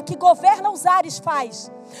sistema que governa os ares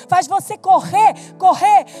faz. Faz você correr.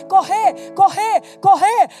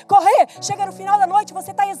 Chega no final da noite, você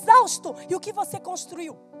está exausto. E o que você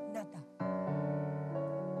construiu? Nada.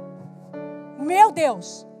 Meu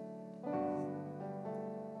Deus.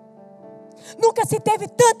 Nunca se teve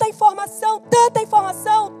tanta informação.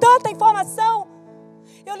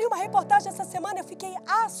 Eu li uma reportagem essa semana e eu fiquei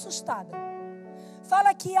assustada.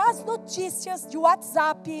 Fala que as notícias de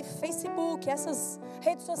WhatsApp, Facebook, essas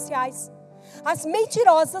redes sociais, as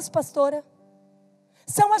mentirosas, pastora,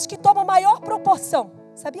 são as que tomam maior proporção.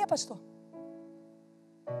 Sabia, pastor?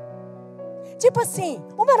 Tipo assim,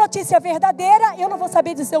 uma notícia verdadeira, eu não vou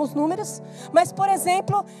saber dizer os números, mas, por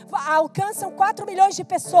exemplo, alcançam 4 milhões de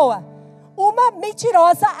pessoas. Uma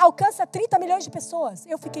mentirosa alcança 30 milhões de pessoas.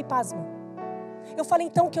 Eu fiquei pasmo. Eu falei,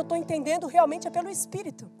 então, o que eu estou entendendo realmente é pelo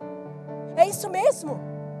Espírito. É isso mesmo.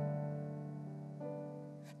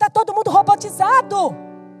 Está todo mundo robotizado.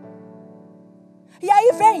 E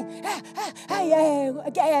aí vem,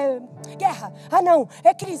 guerra. Não,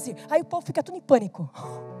 é crise. Aí o povo fica tudo em pânico.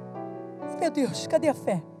 Meu Deus, cadê a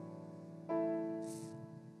fé?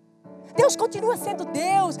 Deus continua sendo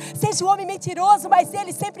Deus. Seja o homem mentiroso, mas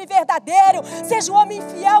Ele sempre verdadeiro. Seja o homem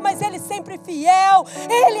infiel, mas Ele sempre fiel.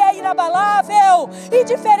 Ele é inabalável,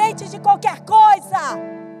 indiferente de qualquer coisa.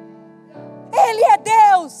 Ele é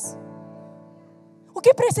Deus. O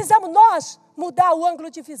que precisamos nós? Mudar o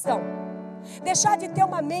ângulo de visão. Deixar de ter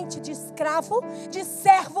uma mente de escravo, de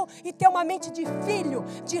servo, e ter uma mente de filho,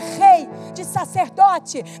 de rei, de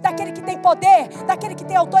sacerdote, daquele que tem poder, daquele que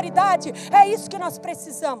tem autoridade. É isso que nós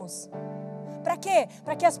precisamos. Para quê?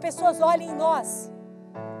 Para que as pessoas olhem em nós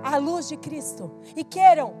a luz de Cristo e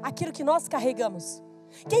queiram aquilo que nós carregamos.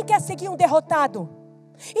 Quem quer seguir um derrotado?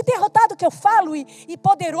 E derrotado que eu falo, e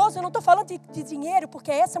poderoso, eu não estou falando de dinheiro,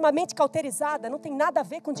 porque essa é uma mente cauterizada, não tem nada a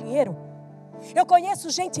ver com dinheiro. Eu conheço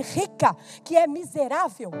gente rica que é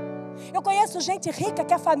miserável. Eu conheço gente rica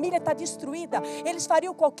que a família está destruída. Eles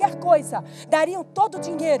fariam qualquer coisa, dariam todo o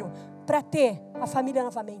dinheiro para ter a família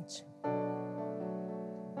novamente.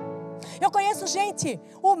 Eu conheço gente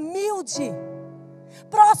humilde,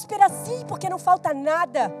 próspera sim, porque não falta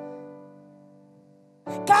nada.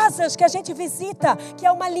 Casas que a gente visita, que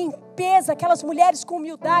é uma limpeza, aquelas mulheres com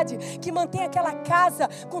humildade, que mantêm aquela casa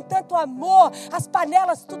com tanto amor, as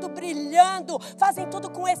panelas tudo brilhando, fazem tudo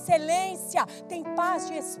com excelência, tem paz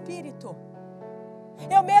de espírito.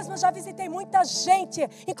 Eu mesma já visitei muita gente,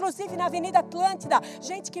 inclusive na Avenida Atlântida,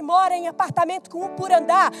 gente que mora em apartamento com 1 por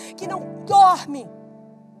andar, que não dorme,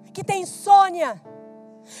 que tem insônia,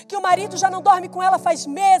 que o marido já não dorme com ela faz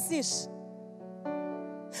meses,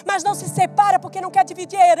 mas não se separa porque não quer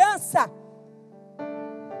dividir a herança.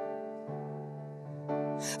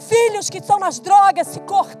 Filhos que estão nas drogas, se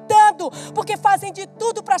cortando, porque fazem de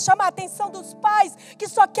tudo para chamar a atenção dos pais, que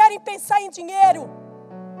só querem pensar em dinheiro.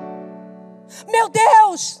 Meu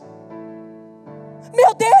Deus,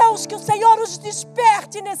 que o Senhor nos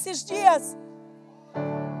desperte nesses dias.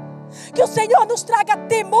 Que o Senhor nos traga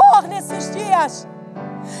temor nesses dias.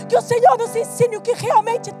 Que o Senhor nos ensine o que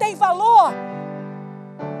realmente tem valor.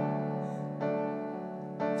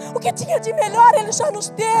 O que tinha de melhor Ele já nos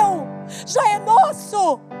deu, já é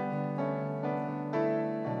nosso.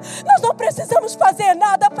 Nós não precisamos fazer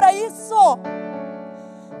nada para isso.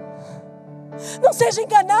 Não seja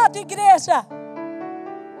enganado, igreja.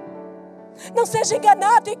 Não seja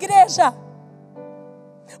enganado, igreja.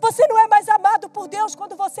 Você não é mais amado por Deus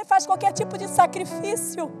quando você faz qualquer tipo de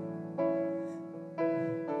sacrifício.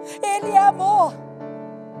 Ele é amor.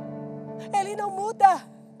 Ele não muda.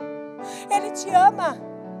 Ele te ama.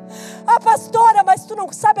 Ah, pastora, mas tu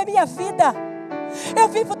não sabe a minha vida. Eu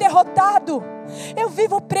vivo derrotado. Eu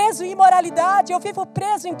vivo preso em imoralidade. Eu vivo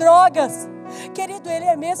preso em drogas. Querido, Ele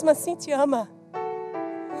é mesmo assim te ama.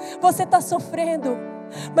 Você está sofrendo,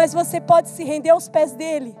 mas você pode se render aos pés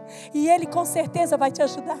dEle. E Ele com certeza vai te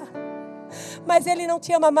ajudar. Mas Ele não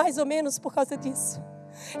te ama mais ou menos por causa disso.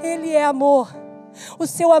 Ele é amor. O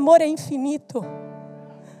seu amor é infinito.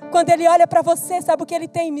 Quando Ele olha para você, sabe o que Ele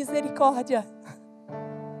tem? Misericórdia.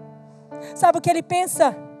 Sabe o que Ele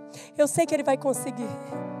pensa? Eu sei que Ele vai conseguir.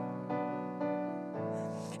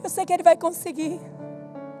 Eu sei que Ele vai conseguir.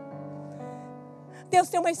 Deus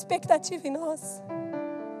tem uma expectativa em nós.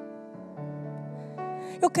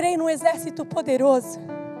 Eu creio num exército poderoso.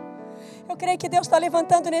 Eu creio que Deus está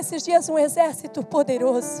levantando nesses dias um exército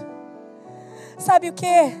poderoso. Sabe o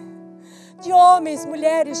que? De homens,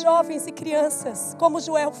 mulheres, jovens e crianças, como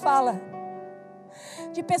Joel fala.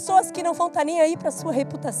 De pessoas que não vão estar nem aí para a sua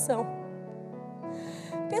reputação.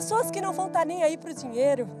 Pessoas que não vão estar nem aí para o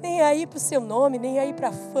dinheiro, nem aí para o seu nome, nem aí para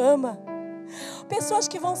a fama. Pessoas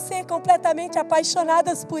que vão ser completamente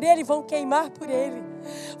apaixonadas por Ele, vão queimar por Ele.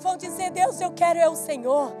 Vão dizer, Deus, eu quero é o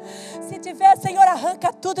Senhor. Se tiver, Senhor,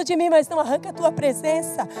 arranca tudo de mim, mas não arranca a Tua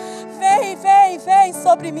presença. Vem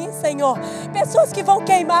sobre mim, Senhor. Pessoas que vão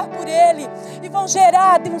queimar por Ele e vão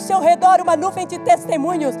gerar no seu redor uma nuvem de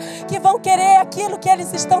testemunhos que vão querer aquilo que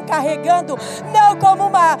eles estão carregando, não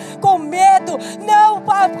com medo, não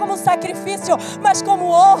como sacrifício, mas como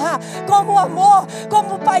honra, como amor,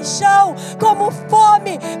 como paixão, como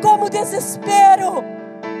fome, como desespero.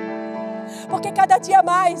 Porque cada dia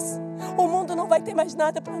mais o mundo não vai ter mais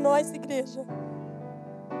nada para nós, igreja.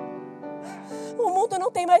 O mundo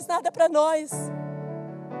não tem mais nada para nós.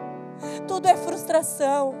 Tudo é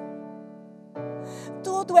frustração.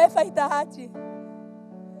 Tudo é vaidade.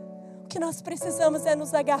 O que nós precisamos é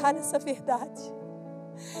nos agarrar nessa verdade.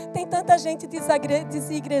 Tem tanta gente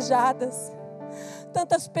desigrejadas,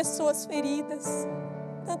 tantas pessoas feridas,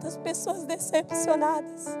 tantas pessoas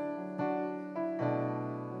decepcionadas.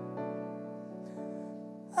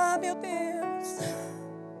 Ah, meu Deus,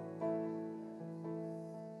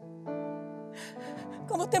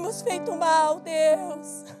 como temos feito mal,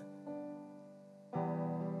 Deus.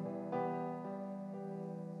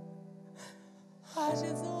 Ah,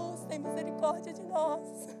 Jesus, tem misericórdia de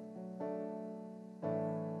nós.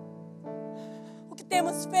 O que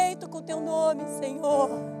temos feito com o Teu nome, Senhor,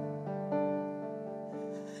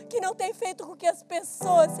 que não tem feito com que as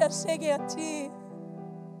pessoas se acheguem a Ti.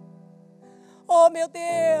 Oh, meu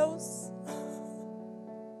Deus.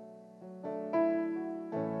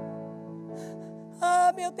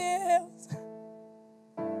 Ah, meu Deus.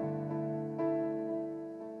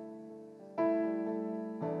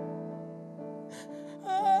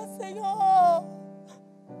 Ah, Senhor.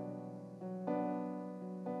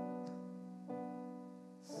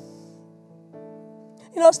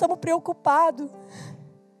 E nós estamos preocupados.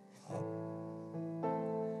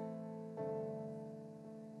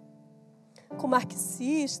 Com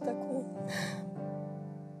marxista, com...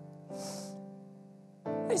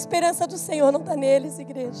 A esperança do Senhor não está neles,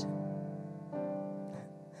 igreja.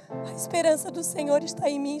 A esperança do Senhor está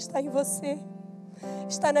em mim, está em você.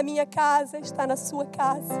 Está na minha casa, está na sua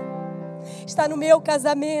casa. Está no meu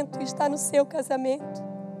casamento, está no seu casamento.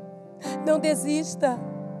 Não desista.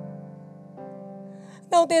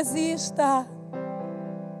 Não desista.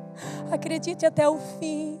 Acredite até o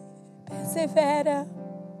fim. Persevera.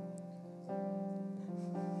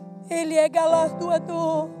 Ele é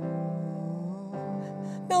galardoador.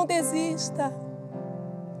 Não desista.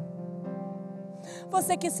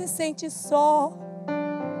 Você que se sente só.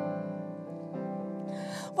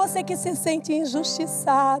 Você que se sente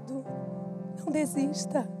injustiçado. Não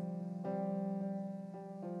desista.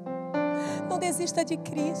 Não desista de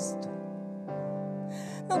Cristo.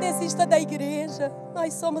 Não desista da igreja.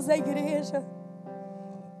 Nós somos a igreja.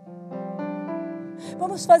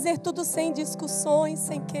 Vamos fazer tudo sem discussões,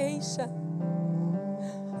 sem queixa.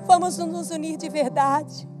 Vamos nos unir de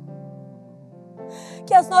verdade.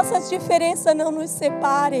 Que as nossas diferenças não nos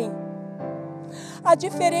separem. A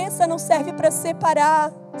diferença não serve para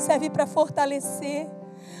separar, serve para fortalecer.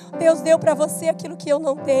 Deus deu para você aquilo que eu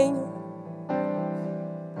não tenho.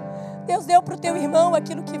 Deus deu para o teu irmão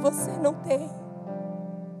aquilo que você não tem.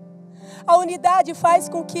 A unidade faz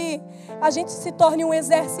com que a gente se torne um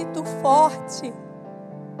exército forte.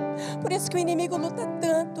 Por isso que o inimigo luta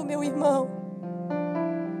tanto, meu irmão.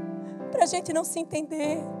 Para a gente não se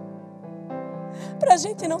entender. Para a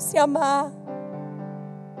gente não se amar.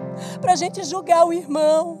 Para a gente julgar o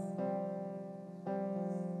irmão.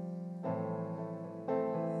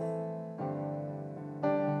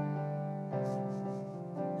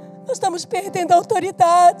 Nós estamos perdendo a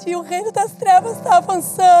autoridade e o reino das trevas está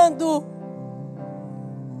avançando.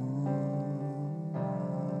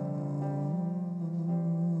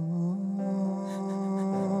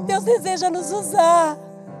 Deus deseja nos usar.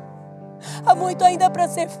 Há muito ainda para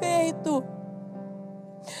ser feito.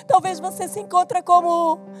 Talvez você se encontre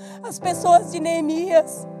como as pessoas de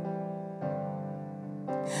Neemias.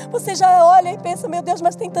 Você já olha e pensa, meu Deus,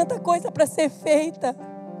 mas tem tanta coisa para ser feita.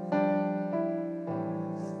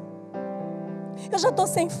 Eu já estou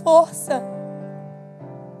sem força.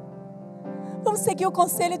 Vamos seguir o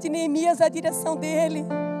conselho de Neemias, a direção dele.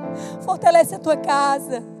 Fortalece a tua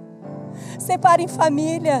casa. Separe em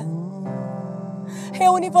família.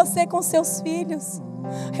 Reúne você com seus filhos.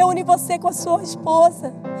 Reúne você com a sua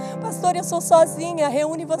esposa. Pastor, eu sou sozinha.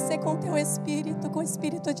 Reúne você com o teu espírito, com o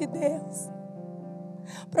Espírito de Deus.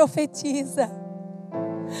 Profetiza.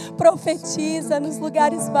 Profetiza nos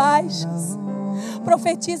lugares baixos.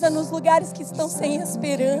 Profetiza nos lugares que estão sem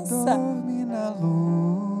esperança.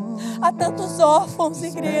 Há tantos órfãos,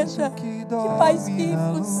 igreja, de pais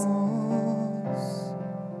vivos.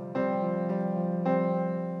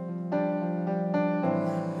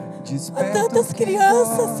 Há tantas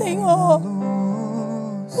crianças, Senhor,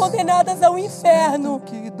 condenadas ao inferno,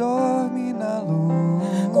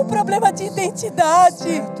 com problema de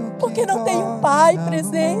identidade, porque não tem um pai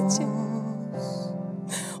presente.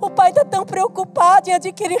 O pai está tão preocupado em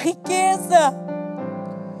adquirir riqueza.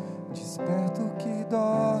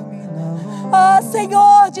 Ah,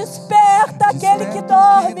 Senhor, desperta aquele que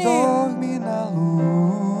dorme.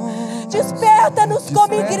 Desperta-nos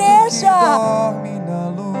como igreja.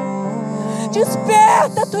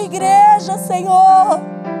 Desperta a tua igreja, Senhor.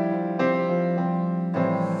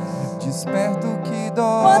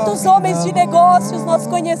 Quantos homens de negócios nós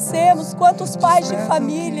conhecemos, quantos pais de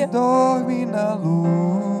família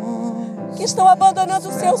que estão abandonando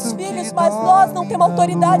os seus filhos, mas nós não temos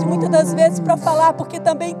autoridade muitas das vezes para falar, porque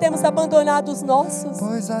também temos abandonado os nossos.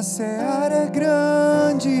 Pois a seara é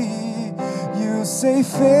grande e os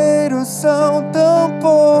ceifeiros são tão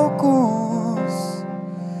poucos.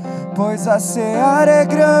 Pois a seara é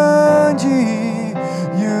grande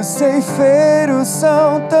e os ceifeiros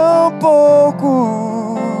são tão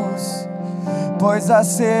poucos. Pois a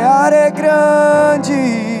seara é grande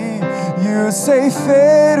e os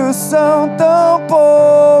ceifeiros são tão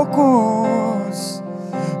poucos.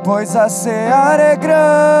 Pois a seara é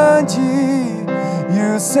grande e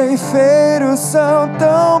os ceifeiros são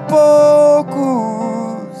tão poucos.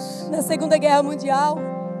 Na Segunda Guerra Mundial,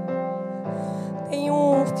 tem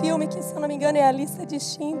um filme que, se eu não me engano, é A Lista de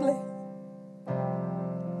Schindler.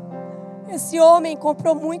 Esse homem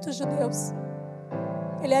comprou muitos judeus.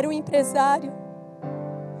 Ele era um empresário.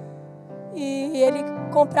 E ele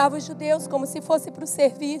comprava os judeus como se fosse para o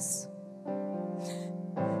serviço.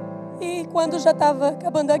 E quando já estava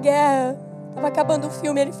acabando a guerra, estava acabando o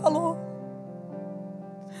filme, ele falou: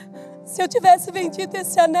 se eu tivesse vendido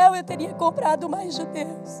esse anel, eu teria comprado mais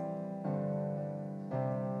judeus.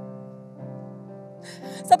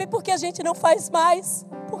 Sabe por que a gente não faz mais?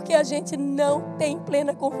 Porque a gente não tem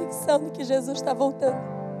plena convicção de que Jesus está voltando.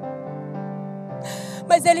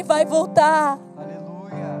 Mas Ele vai voltar.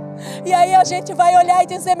 Aleluia. E aí a gente vai olhar e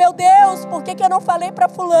dizer: meu Deus, por que eu não falei para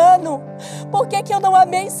fulano? Por que eu não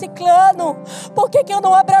amei ciclano? Por que eu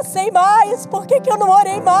não abracei mais? Por que eu não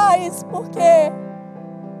orei mais? Por quê?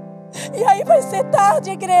 E aí vai ser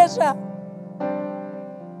tarde, igreja.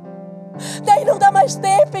 Daí não dá mais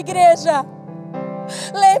tempo, igreja.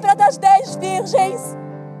 Lembra das 10 virgens?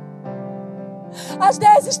 As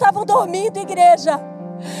 10 estavam dormindo, igreja.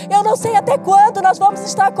 Eu não sei até quando nós vamos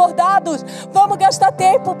estar acordados. Vamos gastar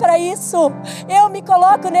tempo para isso. Eu me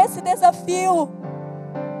coloco nesse desafio.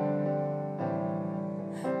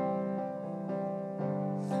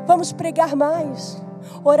 Vamos pregar mais,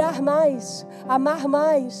 orar mais, amar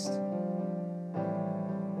mais,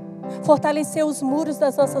 fortalecer os muros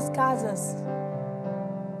das nossas casas,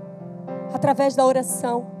 através da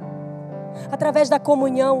oração, através da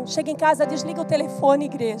comunhão. Chega em casa, desliga o telefone,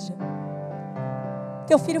 igreja.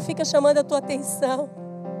 Teu filho fica chamando a tua atenção.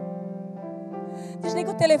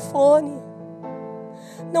 Desliga o telefone.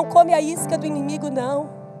 Não come a isca do inimigo, não.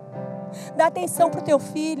 Dá atenção para o teu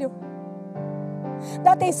filho.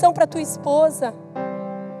 Dá atenção para a tua esposa.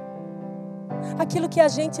 Aquilo que a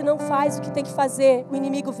gente não faz, o que tem que fazer, o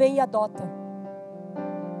inimigo vem e adota.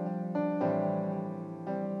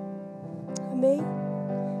 Amém?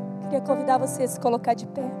 Queria convidar você a se colocar de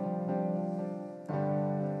pé.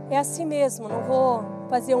 É assim mesmo, não vou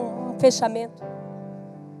fazer um fechamento.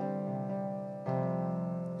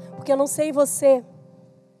 Porque eu não sei você,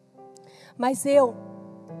 mas eu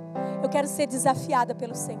quero ser desafiada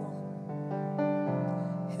pelo Senhor.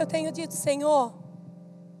 Eu tenho dito: Senhor,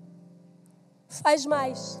 faz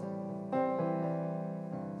mais.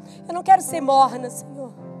 Eu não quero ser morna,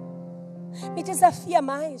 Senhor. Me desafia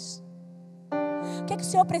mais. O que é que o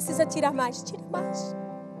Senhor precisa tirar mais? Tira mais.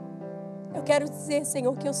 Eu quero dizer,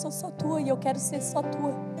 Senhor, que eu sou só tua e eu quero ser só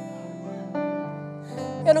tua.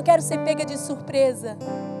 Eu não quero ser pega de surpresa.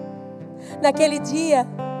 Naquele dia,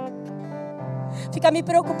 ficar me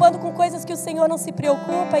preocupando com coisas que o Senhor não se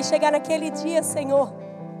preocupa e chegar naquele dia, Senhor,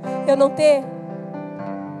 eu não ter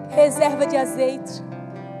reserva de azeite.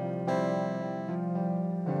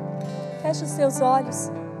 Feche os seus olhos.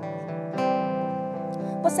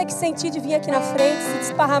 Você que sentir de vir aqui na frente, se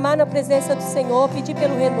desparramar na presença do Senhor, pedir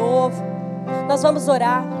pelo renovo. Nós vamos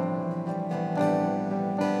orar.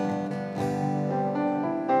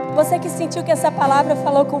 Você que sentiu que essa palavra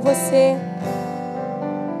falou com você.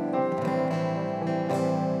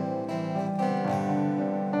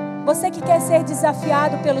 Você que quer ser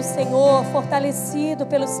desafiado pelo Senhor, fortalecido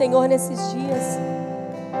pelo Senhor nesses dias.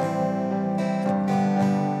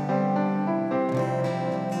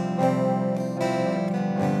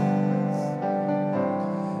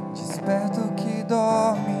 Desperta o que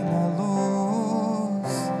dorme na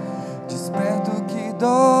luz, desperta o que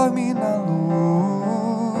dorme na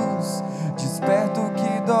luz, desperta o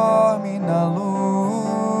que dorme na luz.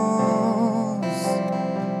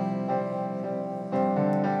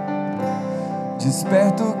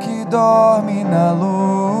 Desperta o que dorme na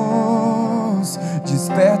luz,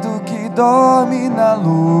 desperta o que dorme na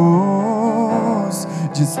luz,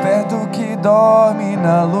 desperta o que dorme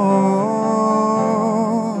na luz.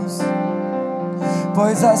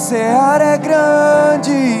 Pois a seara é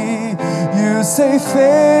grande e os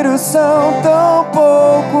ceifeiros são tão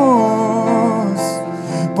poucos.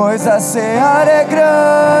 Pois a seara é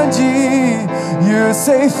grande e os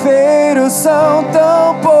ceifeiros são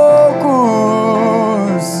tão poucos.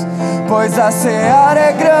 Pois a seara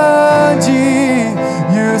é grande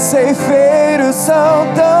e os ceifeiros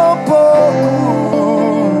são tão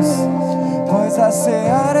poucos. Pois a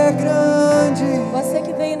seara é grande. Você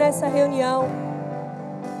que veio nessa reunião,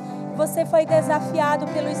 você foi desafiado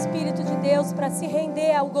pelo Espírito de Deus para se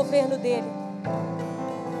render ao governo dele.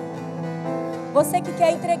 Você que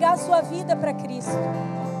quer entregar a sua vida para Cristo.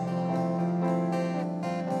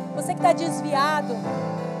 Você que está desviado,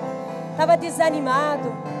 estava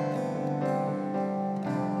desanimado.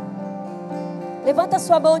 Levanta a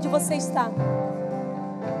sua mão onde você está.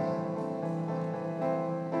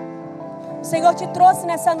 O Senhor te trouxe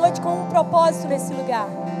nessa noite com um propósito nesse lugar.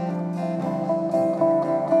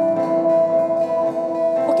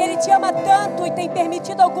 Porque Ele te ama tanto e tem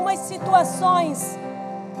permitido algumas situações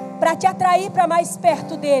para te atrair para mais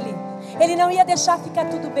perto dEle. Ele não ia deixar ficar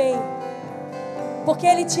tudo bem, porque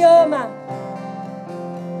Ele te ama.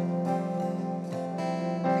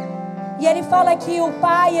 E Ele fala que o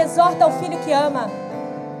Pai exorta o Filho que ama.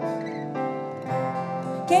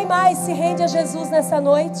 Quem mais se rende a Jesus nessa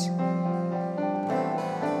noite?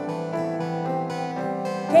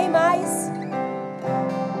 Quem mais?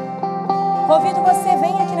 Convido você,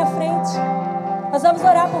 vem aqui na frente. Nós vamos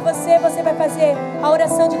orar por você. Você vai fazer a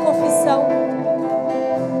oração de confissão.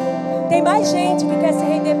 Tem mais gente que quer se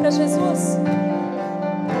render para Jesus?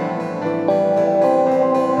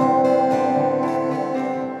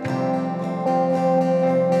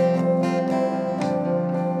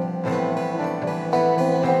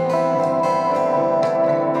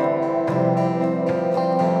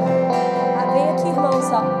 Vem aqui,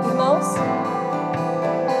 irmãos, ó. Irmãos.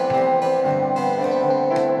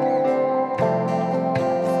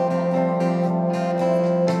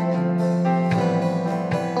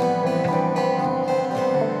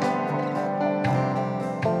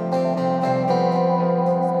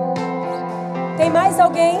 Tem mais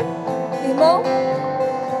alguém? Irmão?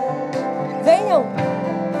 Venham.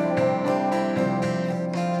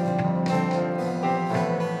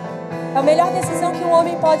 É a melhor decisão que um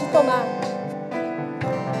homem pode tomar.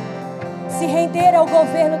 Se render ao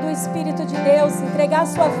governo do Espírito de Deus, entregar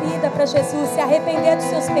sua vida para Jesus, se arrepender dos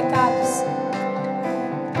seus pecados.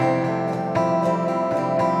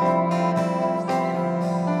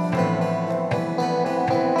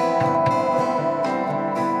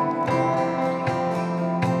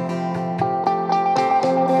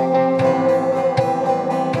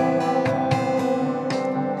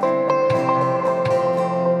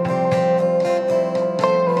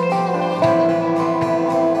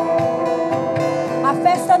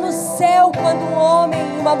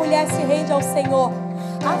 Uma mulher se rende ao Senhor.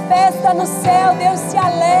 A festa no céu, Deus se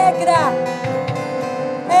alegra.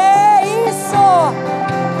 É isso.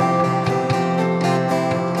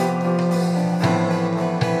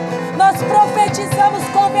 Nós profetizamos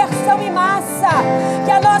conversão em massa.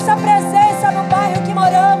 Que a nossa presença no bairro que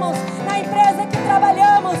moramos, na empresa que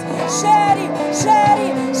trabalhamos, gere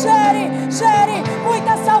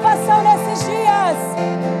muita salvação nesses dias.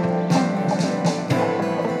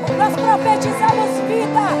 Nós profetizamos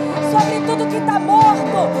vida sobre tudo que está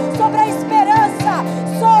morto, sobre a esperança,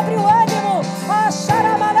 sobre o ânimo.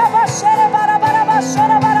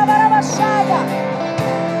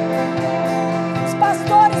 Os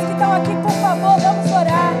pastores que estão aqui, por favor, vamos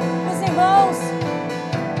orar. Os irmãos.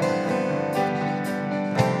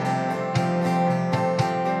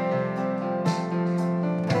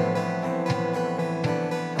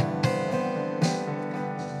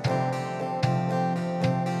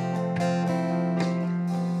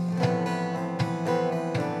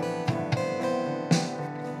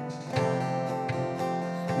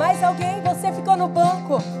 Mais alguém? Você ficou no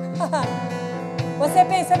banco. Você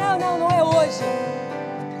pensa, não é hoje.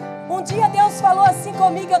 Um dia Deus falou assim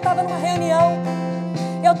comigo, eu estava numa reunião.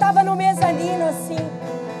 Eu estava no mezanino assim.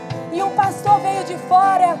 E um pastor veio de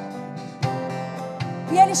fora.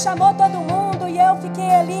 E ele chamou todo mundo e eu fiquei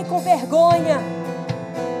ali com vergonha.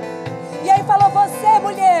 E aí falou, você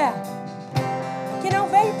mulher, que não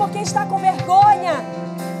veio porque está com vergonha,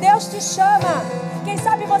 Deus te chama. Quem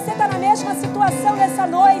sabe você está na mesma situação nessa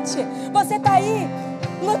noite. Você está aí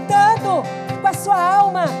lutando com a sua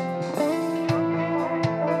alma.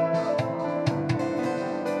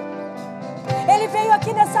 Ele veio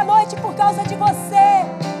aqui nessa noite por causa de você.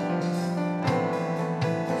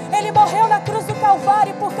 Ele morreu na cruz do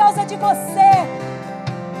Calvário por causa de você.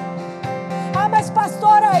 Ah, mas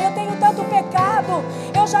pastora, eu tenho tanto pecado.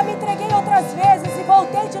 Eu já me entreguei outras vezes e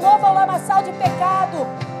voltei de novo ao lamaçal de pecado.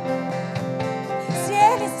 Se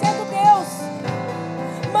Ele, sendo Deus,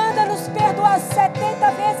 manda nos perdoar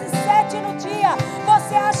 70 vezes 7 no dia,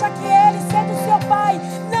 você acha que Ele, sendo seu Pai,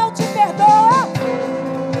 não te perdoa?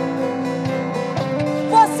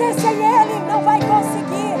 Você sem Ele não vai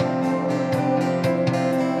conseguir.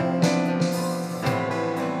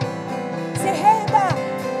 Se renda.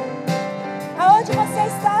 Aonde você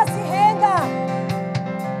está, se renda.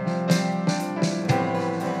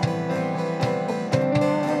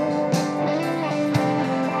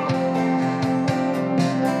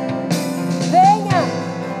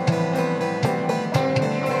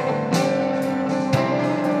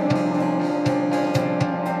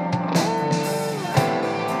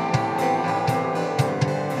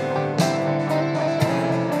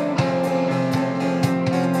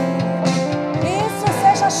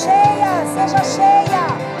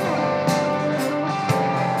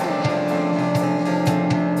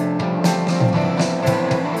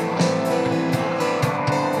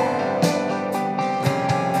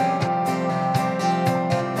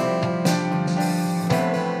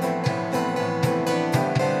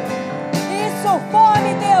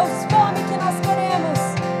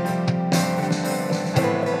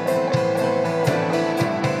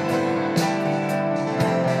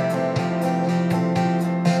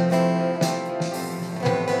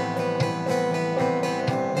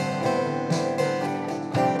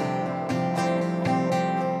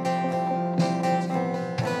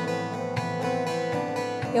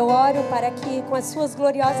 Eu oro para que, com as suas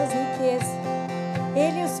gloriosas riquezas,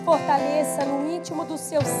 Ele os fortaleça no íntimo do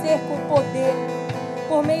seu ser com poder,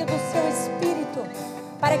 por meio do seu Espírito,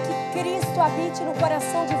 para que Cristo habite no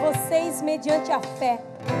coração de vocês mediante a fé.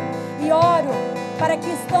 E oro para que,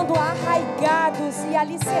 estando arraigados e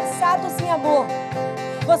alicerçados em amor,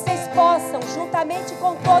 vocês possam, juntamente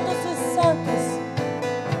com todos os santos,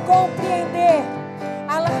 compreender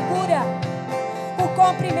a largura, o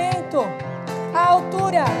comprimento, a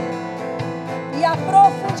altura e a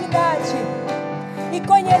profundidade, e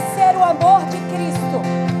conhecer o amor de Cristo,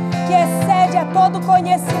 que excede a todo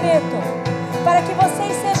conhecimento, para que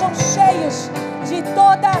vocês sejam cheios de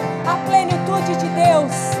toda a plenitude de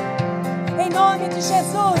Deus, em nome de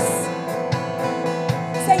Jesus.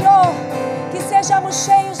 Senhor, que sejamos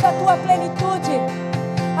cheios da Tua plenitude.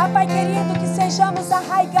 Pai querido, que sejamos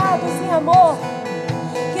arraigados em amor,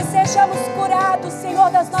 que sejamos curados, Senhor,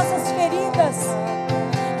 das nossas feridas,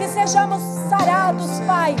 que sejamos sarados,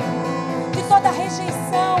 Pai, de toda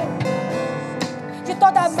rejeição, de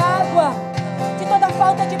toda mágoa, de toda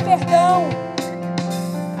falta de perdão.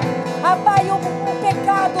 Pai, o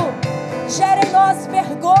pecado gera em nós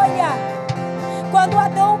vergonha. Quando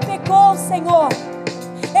Adão pecou, Senhor,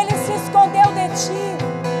 ele se escondeu de Ti.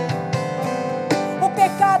 O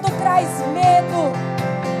pecado traz medo.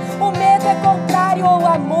 O medo é contrário ao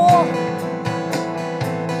amor.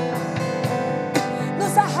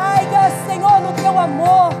 Nos arraiga, Senhor, no Teu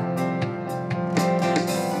amor.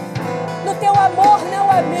 No Teu amor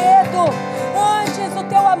não há medo. Antes, o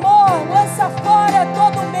Teu amor lança fora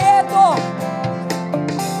todo medo.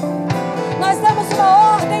 Nós damos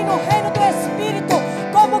uma ordem no reino do Espírito,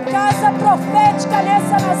 como casa profética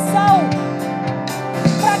nessa nação,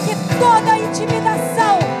 para que toda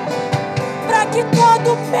intimidação, para que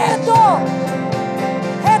todo medo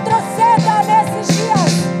retroceda nesses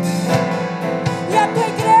dias, e a Tua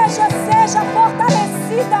igreja seja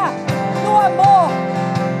fortalecida no amor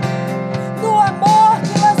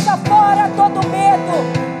que lança fora todo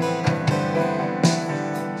medo.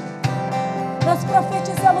 Nós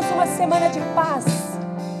profetizamos uma semana de paz,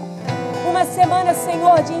 uma semana,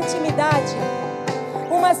 Senhor, de intimidade,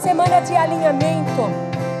 uma semana de alinhamento.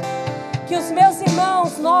 Que os meus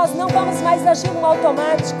irmãos, nós não vamos mais agir no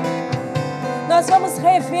automático. Nós vamos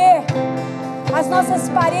rever as nossas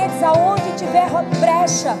paredes aonde tiver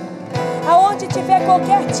brecha, aonde tiver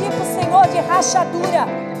qualquer tipo, Senhor, de rachadura.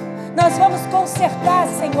 Nós vamos consertar,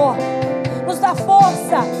 Senhor. Nos dá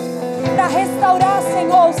força para restaurar,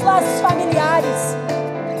 Senhor, os laços familiares,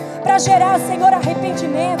 para gerar, Senhor,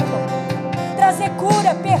 arrependimento, trazer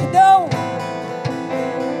cura, perdão.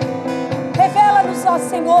 Revela-nos, ó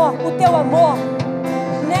Senhor, o Teu amor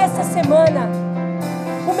nessa semana.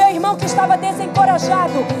 O meu irmão que estava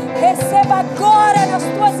desencorajado, receba agora nas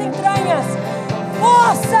Tuas entranhas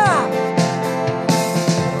força,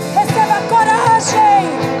 receba coragem,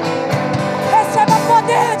 receba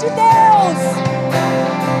poder de Deus.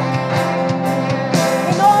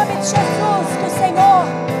 Em nome de Jesus, que o Senhor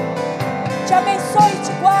te abençoe e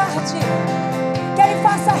te guarde, que Ele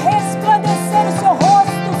faça resplandecer o Seu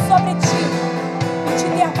rosto sobre ti e te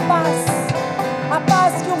dê a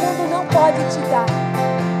paz que o mundo não pode te dar.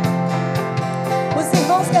 Os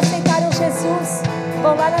irmãos que aceitaram Jesus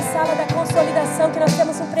vão lá na sala da consolidação, que nós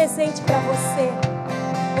temos um presente para você.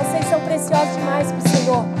 Vocês são preciosos demais para o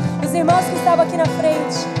Senhor. Os irmãos que estavam aqui na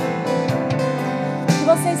frente, que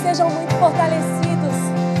vocês sejam muito fortalecidos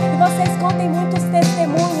e vocês contem muitos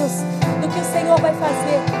testemunhos